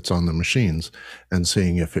everything that's on the machines and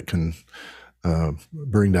seeing if it can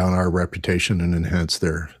bring down our reputation and enhance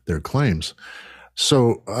their claims.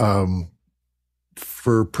 So,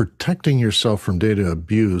 for protecting yourself from data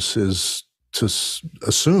abuse is to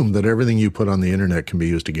assume that everything you put on the internet can be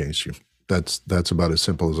used against you. That's about as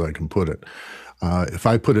simple as I can put it. If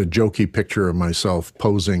I put a jokey picture of myself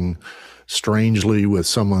posing strangely with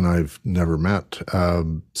someone I've never met,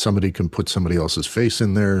 somebody can put somebody else's face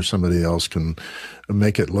in there. Somebody else can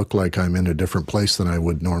make it look like I'm in a different place than I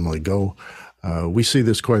would normally go. We see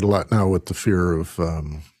this quite a lot now with the fear of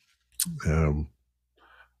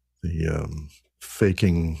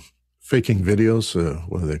faking videos.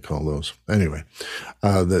 What do they call those? Anyway,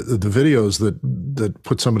 the videos that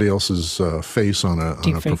put somebody else's face on a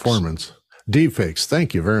performance. Deepfakes.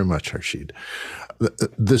 Thank you very much, Harshid.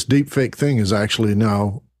 This deepfake thing is actually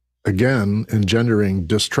now, again, engendering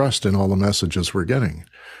distrust in all the messages we're getting.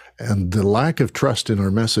 And the lack of trust in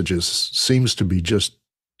our messages seems to be just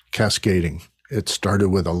cascading. It started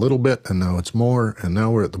with a little bit, and now it's more, and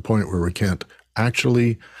now we're at the point where we can't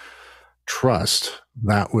actually trust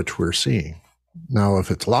that which we're seeing. Now,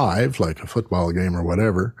 if it's live, like a football game or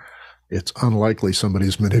whatever, it's unlikely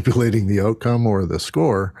somebody's manipulating the outcome or the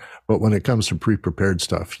score. But when it comes to pre-prepared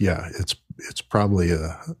stuff, yeah, it's probably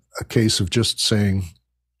a case of just saying,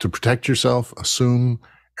 to protect yourself, assume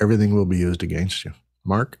everything will be used against you.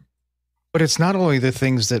 Mark? But it's not only the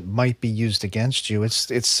things that might be used against you.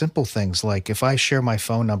 It's simple things like if I share my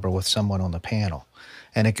phone number with someone on the panel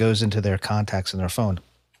and it goes into their contacts in their phone,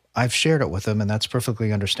 I've shared it with them, and that's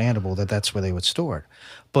perfectly understandable that that's where they would store it.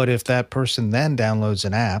 But if that person then downloads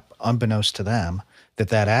an app, unbeknownst to them,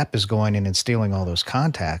 that app is going in and stealing all those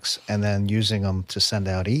contacts and then using them to send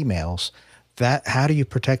out emails, how do you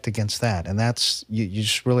protect against that? And that's, you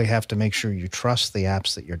just really have to make sure you trust the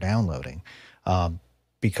apps that you're downloading,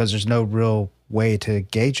 because there's no real way to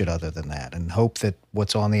gauge it other than that, and hope that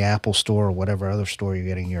what's on the Apple Store or whatever other store you're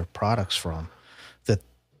getting your products from, that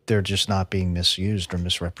they're just not being misused or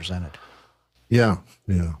misrepresented. Yeah.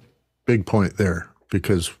 Big point there,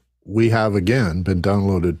 because we have, again, been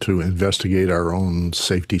downloaded to investigate our own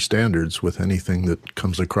safety standards with anything that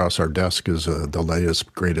comes across our desk as the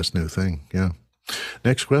latest, greatest new thing. Yeah.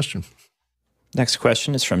 Next question. Next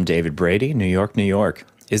question is from David Brady, New York, New York.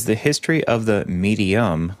 Is the history of the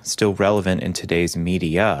medium still relevant in today's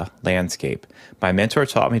media landscape? My mentor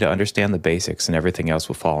taught me to understand the basics and everything else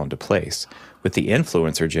will fall into place. With the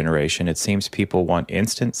influencer generation, it seems people want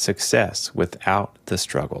instant success without the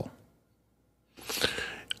struggle.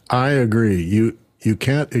 I agree. You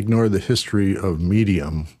can't ignore the history of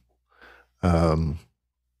medium in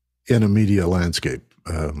a media landscape.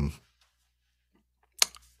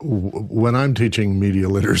 When I'm teaching media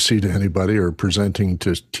literacy to anybody or presenting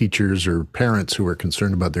to teachers or parents who are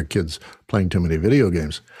concerned about their kids playing too many video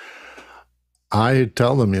games, I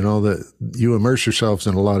tell them, that you immerse yourselves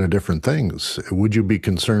in a lot of different things. Would you be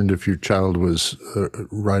concerned if your child was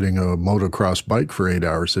riding a motocross bike for 8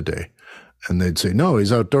 hours a day? And they'd say, no,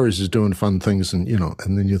 he's outdoors, he's doing fun things. And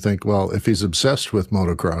then you think, well, if he's obsessed with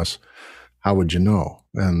motocross, how would you know?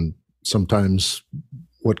 And sometimes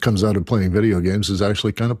what comes out of playing video games is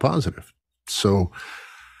actually kind of positive. So,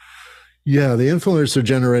 yeah, the influencer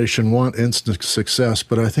generation want instant success,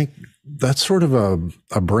 but I think that's sort of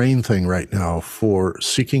a brain thing right now for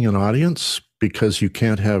seeking an audience, because you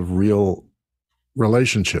can't have real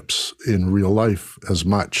relationships in real life as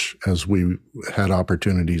much as we had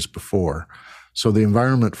opportunities before. So the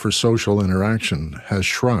environment for social interaction has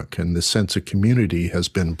shrunk, and the sense of community has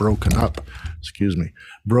been broken up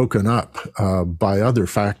by other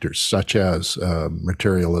factors such as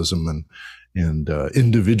materialism and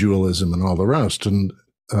individualism and all the rest. And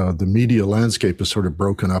the media landscape is sort of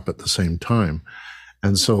broken up at the same time.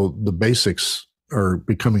 And so the basics are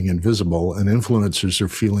becoming invisible, and influencers are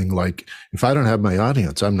feeling like, if I don't have my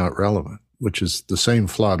audience, I'm not relevant, which is the same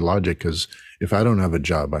flawed logic as if I don't have a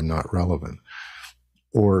job, I'm not relevant.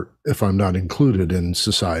 Or if I'm not included in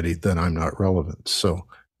society, then I'm not relevant. So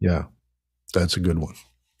yeah, that's a good one.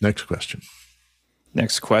 Next question.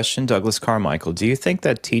 Next question, Douglas Carmichael. Do you think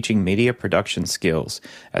that teaching media production skills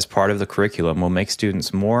as part of the curriculum will make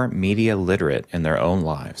students more media literate in their own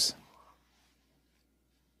lives?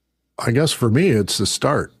 I guess for me, it's the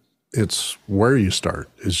start. It's where you start,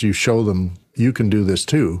 is you show them you can do this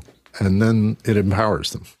too, and then it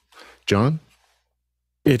empowers them. John?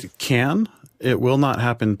 It can. It will not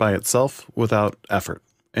happen by itself without effort.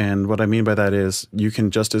 And what I mean by that is you can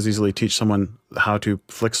just as easily teach someone how to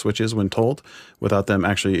flick switches when told without them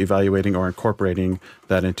actually evaluating or incorporating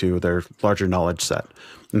that into their larger knowledge set.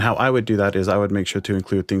 And how I would do that is I would make sure to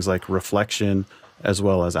include things like reflection as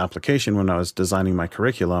well as application when I was designing my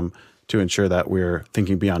curriculum, to ensure that we're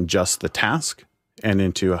thinking beyond just the task and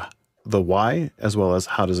into the why, as well as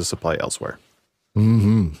how does this apply elsewhere.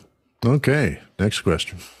 Mm-hmm. Okay, next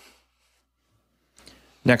question.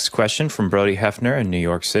 Next question from Brody Hefner in New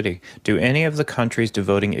York City. Do any of the countries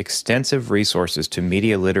devoting extensive resources to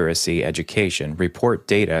media literacy education report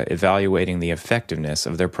data evaluating the effectiveness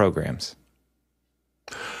of their programs?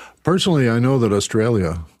 Personally, I know that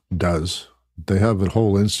Australia does. They have a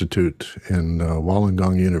whole institute in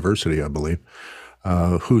Wollongong University, I believe,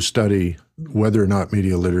 who study whether or not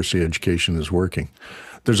media literacy education is working.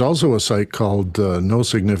 There's also a site called No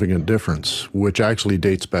Significant Difference, which actually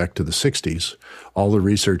dates back to the 60s. All the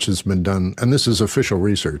research has been done, and this is official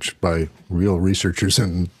research by real researchers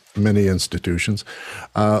in many institutions,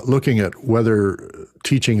 looking at whether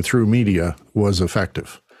teaching through media was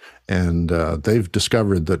effective. And they've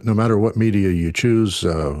discovered that no matter what media you choose,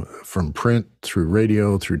 from print through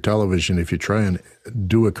radio, through television, if you try and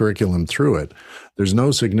do a curriculum through it, there's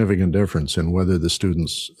no significant difference in whether the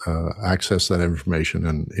students access that information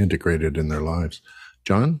and integrate it in their lives.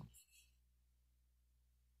 John?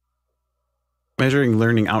 Measuring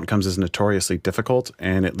learning outcomes is notoriously difficult,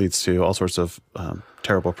 and it leads to all sorts of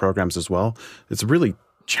terrible programs as well. It's really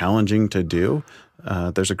challenging to do.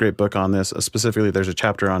 There's a great book on this. Specifically, there's a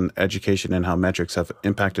chapter on education and how metrics have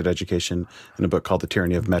impacted education in a book called The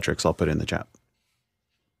Tyranny of Metrics. I'll put it in the chat.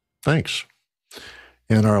 Thanks.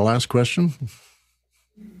 And our last question.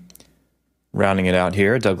 Rounding it out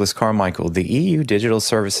here, Douglas Carmichael. The EU Digital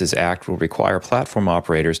Services Act will require platform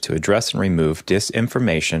operators to address and remove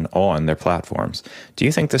disinformation on their platforms. Do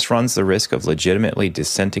you think this runs the risk of legitimately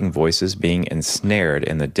dissenting voices being ensnared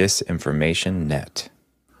in the disinformation net?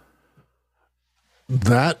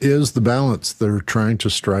 That is the balance they're trying to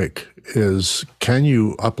strike, is can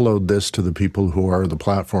you upload this to the people who are the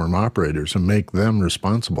platform operators and make them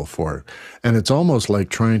responsible for it? And it's almost like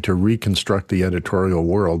trying to reconstruct the editorial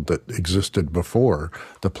world that existed before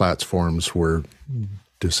the platforms were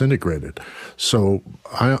disintegrated. So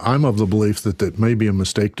I'm of the belief that it may be a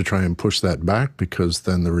mistake to try and push that back, because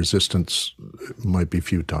then the resistance might be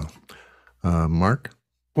futile. Mark?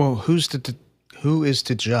 Well, who is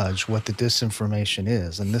to judge what the disinformation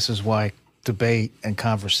is? And this is why debate and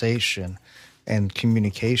conversation and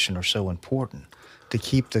communication are so important, to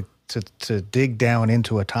keep to dig down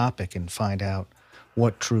into a topic and find out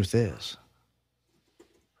what truth is.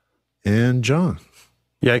 And John?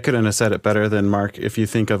 Yeah, I couldn't have said it better than Mark. If you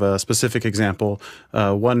think of a specific example,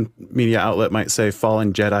 one media outlet might say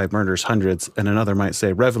fallen Jedi murders hundreds, and another might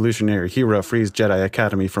say revolutionary hero frees Jedi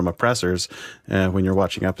Academy from oppressors when you're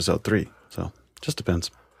watching episode 3. So just depends.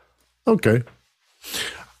 Okay.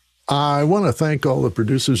 I want to thank all the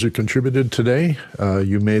producers who contributed today.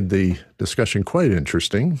 You made the discussion quite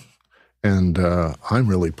interesting, and I'm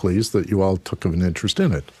really pleased that you all took an interest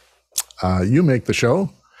in it. You make the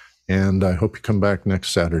show, and I hope you come back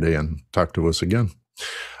next Saturday and talk to us again.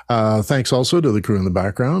 Thanks also to the crew in the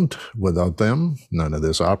background. Without them, none of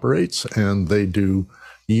this operates, and they do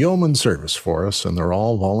yeoman service for us, and they're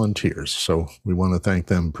all volunteers. So we want to thank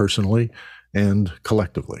them personally and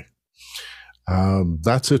collectively.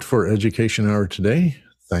 That's it for Education Hour today.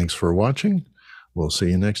 Thanks for watching. We'll see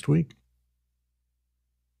you next week.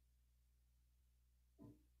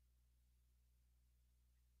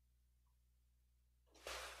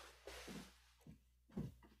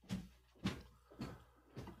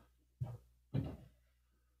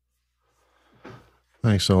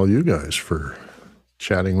 Thanks all you guys for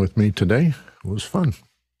chatting with me today. It was fun.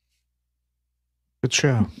 Good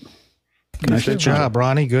show. Nice Good job,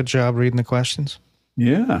 Ronnie. Good job reading the questions.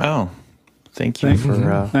 Yeah. Oh, thank you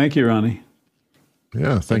for thank you, Ronnie.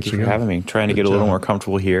 Yeah, thank you for having me. Trying to get a little more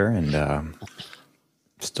comfortable here, and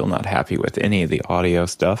still not happy with any of the audio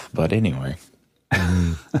stuff. But anyway,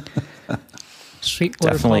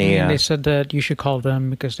 Sweetwater called me and they said that you should call them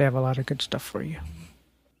because they have a lot of good stuff for you.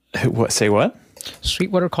 What? Say what?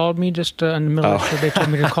 Sweetwater called me just in the middle, so they told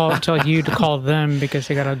me to tell you to call them because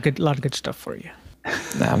they got a lot of good stuff for you.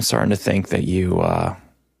 Now I'm starting to think that you're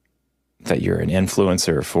an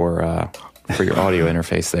influencer for your audio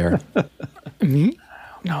interface there. Me?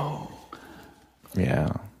 No.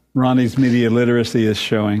 Yeah. Ronnie's media literacy is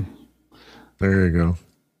showing. There you go.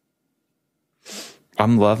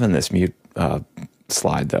 I'm loving this mute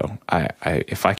slide though. If I